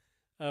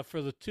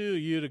 For the two of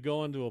you to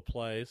go into a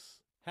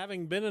place,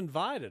 having been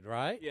invited,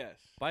 right? Yes.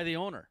 By the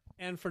owner.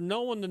 And for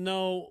no one to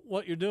know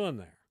what you're doing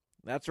there.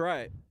 That's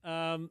right.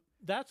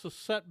 That's a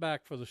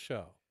setback for the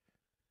show.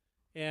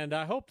 And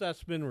I hope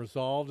that's been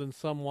resolved in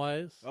some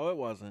ways. Oh, it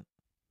wasn't.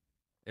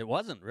 It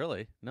wasn't,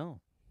 really. No.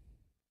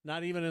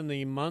 Not even in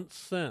the months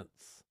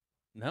since.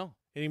 No.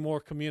 Any more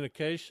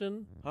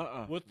communication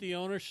with the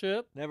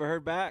ownership? Never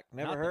heard back.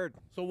 Never heard.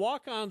 So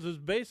walk-ons is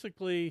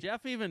basically...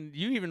 Jeff,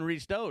 you even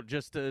reached out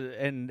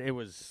and it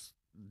was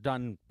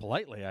done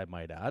politely, I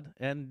might add,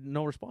 and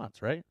no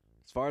response, right?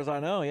 As far as I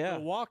know, yeah.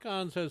 So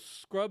walk-ons has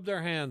scrubbed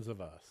their hands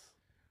of us.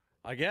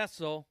 I guess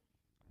so.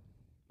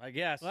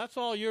 Well, that's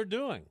all you're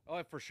doing.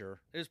 Oh, for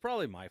sure. It's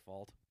probably my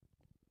fault.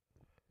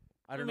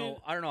 I don't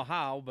know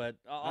how, but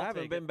I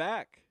haven't been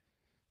back.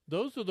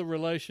 Those are the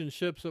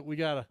relationships that we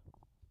gotta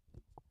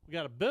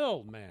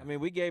build, man. I mean,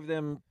 we gave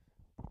them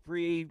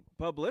free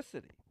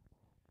publicity.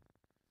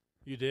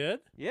 You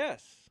did?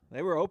 Yes.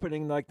 They were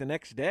opening like the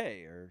next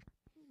day or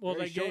Well,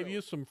 they gave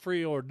you some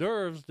free hors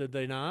d'oeuvres, did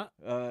they not?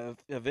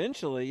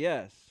 Eventually,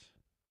 yes.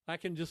 I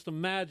can just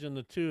imagine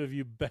the two of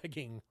you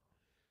begging.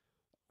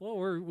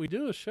 Well, we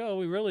do a show,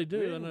 we really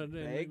do,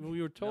 and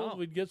we were told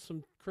we'd get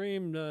some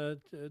cream.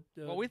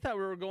 Well, we thought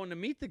we were going to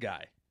meet the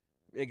guy.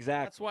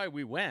 Exactly. That's why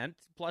we went.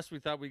 Plus, we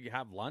thought we'd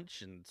have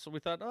lunch, and so we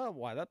thought, oh,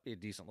 why, that'd be a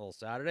decent little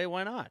Saturday.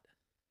 Why not?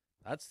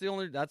 That's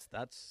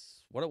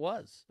what it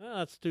was. Well,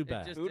 that's too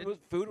bad.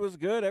 Food was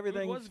good.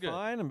 Everything was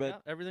fine,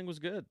 but yeah, everything was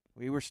good.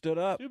 We were stood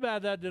up. Too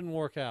bad that didn't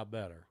work out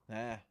better.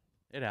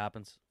 It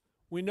happens.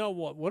 We know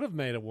what would have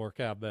made it work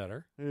out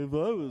better. If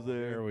I was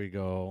there. There we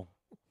go.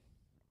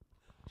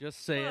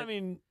 Just say it. I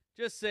mean,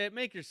 just say it.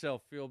 Make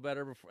yourself feel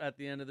better at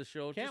the end of the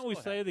show. Can't we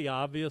say the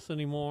obvious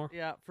anymore?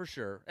 Yeah, for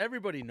sure.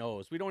 Everybody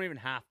knows. We don't even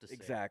have to say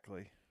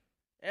exactly. It.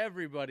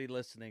 Everybody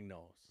listening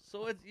knows.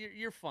 So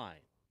you're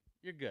fine.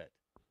 You're good.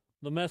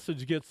 The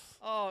message gets...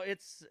 Oh,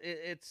 it's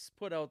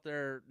put out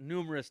there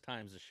numerous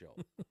times a show.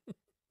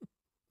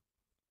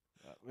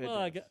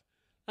 And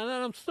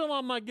then I'm still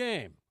on my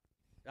game.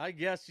 I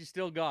guess you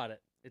still got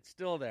it. It's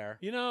still there.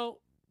 You know,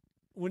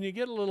 when you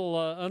get a little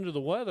under the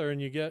weather and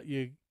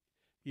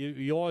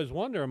you always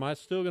wonder, am I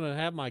still going to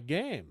have my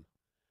game?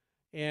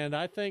 And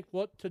I think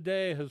what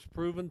today has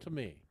proven to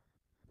me,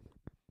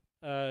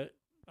 I've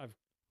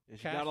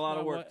got a lot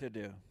of work to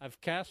do. I've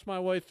cast my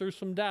way through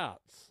some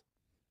doubts,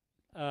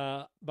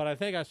 but I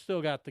think I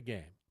still got the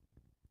game.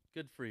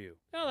 Good for you.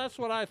 No, that's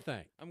what I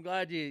think. I'm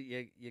glad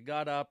you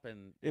got up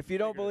and. If you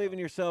don't believe in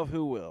yourself,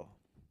 who will?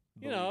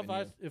 You know,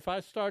 if I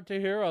start to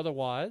hear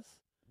otherwise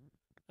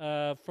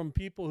from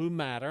people who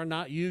matter,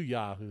 not you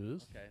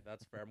yahoos. Okay,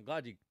 that's fair. I'm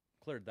glad you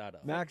cleared that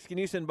up. Max, can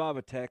you send Bob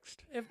a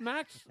text? If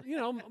Max,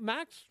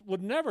 Max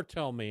would never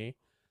tell me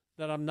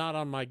that I'm not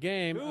on my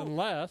game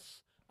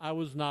unless I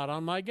was not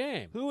on my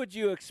game. Who would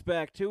you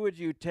expect? Who would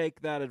you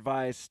take that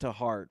advice to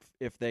heart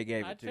if they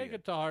gave it to you? I'd take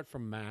it to heart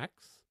from Max.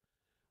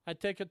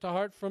 I'd take it to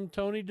heart from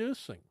Tony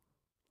Dusing.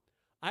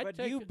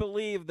 But you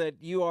believe that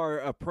you are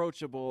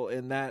approachable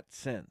in that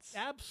sense?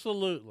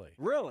 Absolutely.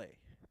 Really?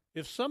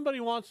 If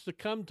somebody wants to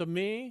come to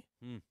me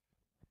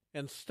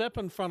and step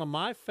in front of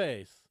my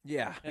face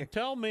and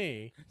tell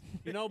me,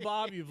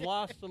 Bob, you've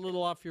lost a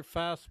little off your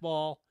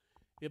fastball,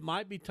 it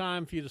might be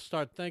time for you to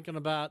start thinking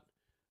about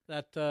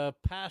that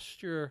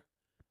pasture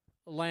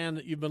land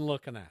that you've been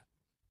looking at,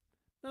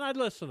 then I'd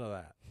listen to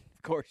that.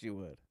 Of course you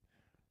would.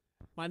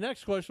 My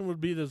next question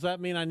would be, does that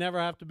mean I never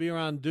have to be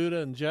around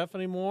Duda and Jeff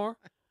anymore?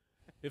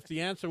 If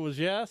the answer was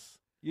yes,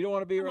 you don't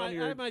want to be around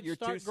your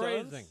two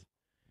grazing. Sons?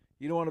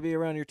 You don't want to be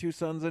around your two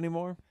sons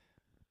anymore?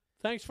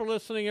 Thanks for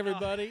listening,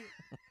 everybody.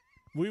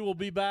 We will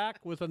be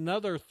back with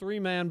another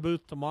 3-man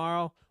booth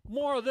tomorrow.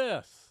 More of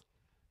this.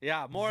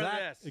 Yeah, more of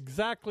this.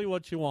 Exactly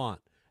what you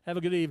want. Have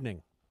a good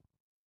evening.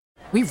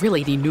 We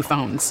really need new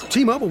phones.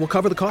 T-Mobile will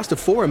cover the cost of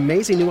 4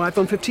 amazing new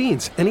iPhone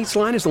 15s, and each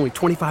line is only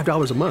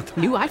 $25 a month.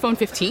 New iPhone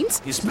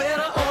 15s? It's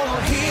better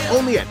over here.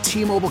 Only at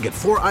T-Mobile, get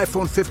 4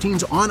 iPhone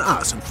 15s on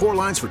us and 4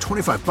 lines for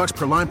 $25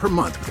 per line per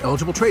month with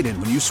eligible trade-in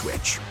when you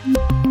switch.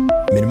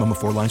 Minimum of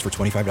 4 lines for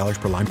 $25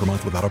 per line per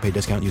month with auto-pay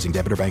discount using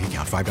debit or bank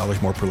account.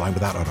 $5 more per line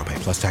without auto-pay,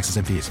 plus taxes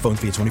and fees. Phone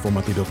fee at 24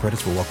 monthly bill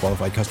credits for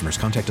well-qualified customers.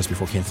 Contact us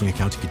before canceling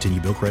account to continue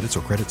bill credits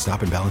or credit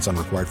stop and balance on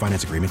required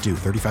finance agreement due.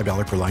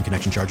 $35 per line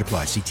connection charge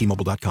applies. See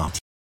T-Mobile.com.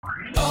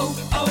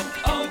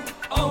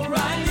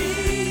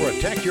 O'Reilly.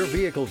 Protect your vehicle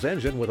vehicle's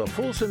engine with a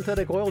full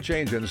synthetic oil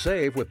change and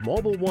save with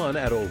Mobile One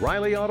at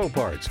O'Reilly Auto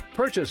Parts.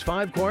 Purchase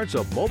 5 quarts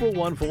of Mobile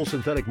One full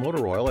synthetic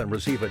motor oil and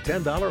receive a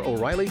 $10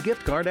 O'Reilly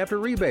gift card after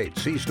rebate.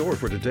 See store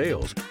for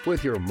details.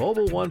 With your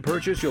Mobile One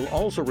purchase, you'll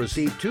also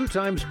receive 2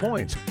 times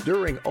points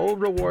during O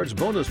Rewards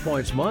Bonus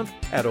Points Month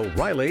at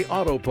O'Reilly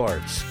Auto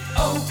Parts.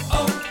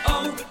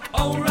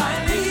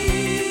 O'Reilly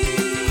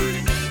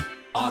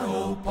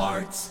Auto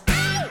Parts.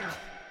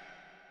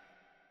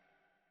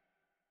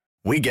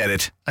 We get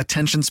it.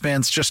 Attention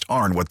spans just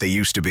aren't what they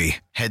used to be.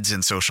 Heads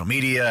in social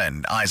media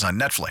and eyes on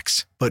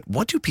Netflix. But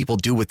what do people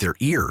do with their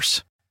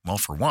ears? Well,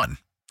 for one,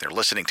 they're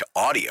listening to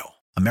audio.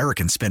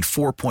 Americans spend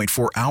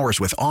 4.4 hours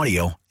with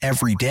audio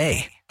every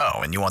day. Oh,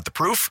 and you want the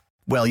proof?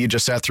 Well, you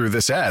just sat through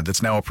this ad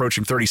that's now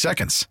approaching 30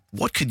 seconds.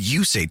 What could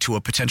you say to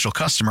a potential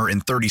customer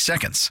in 30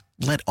 seconds?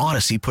 Let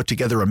Odyssey put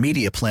together a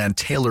media plan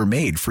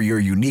tailor-made for your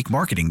unique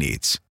marketing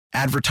needs.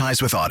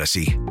 Advertise with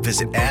Odyssey.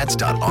 Visit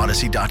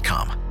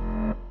ads.odyssey.com.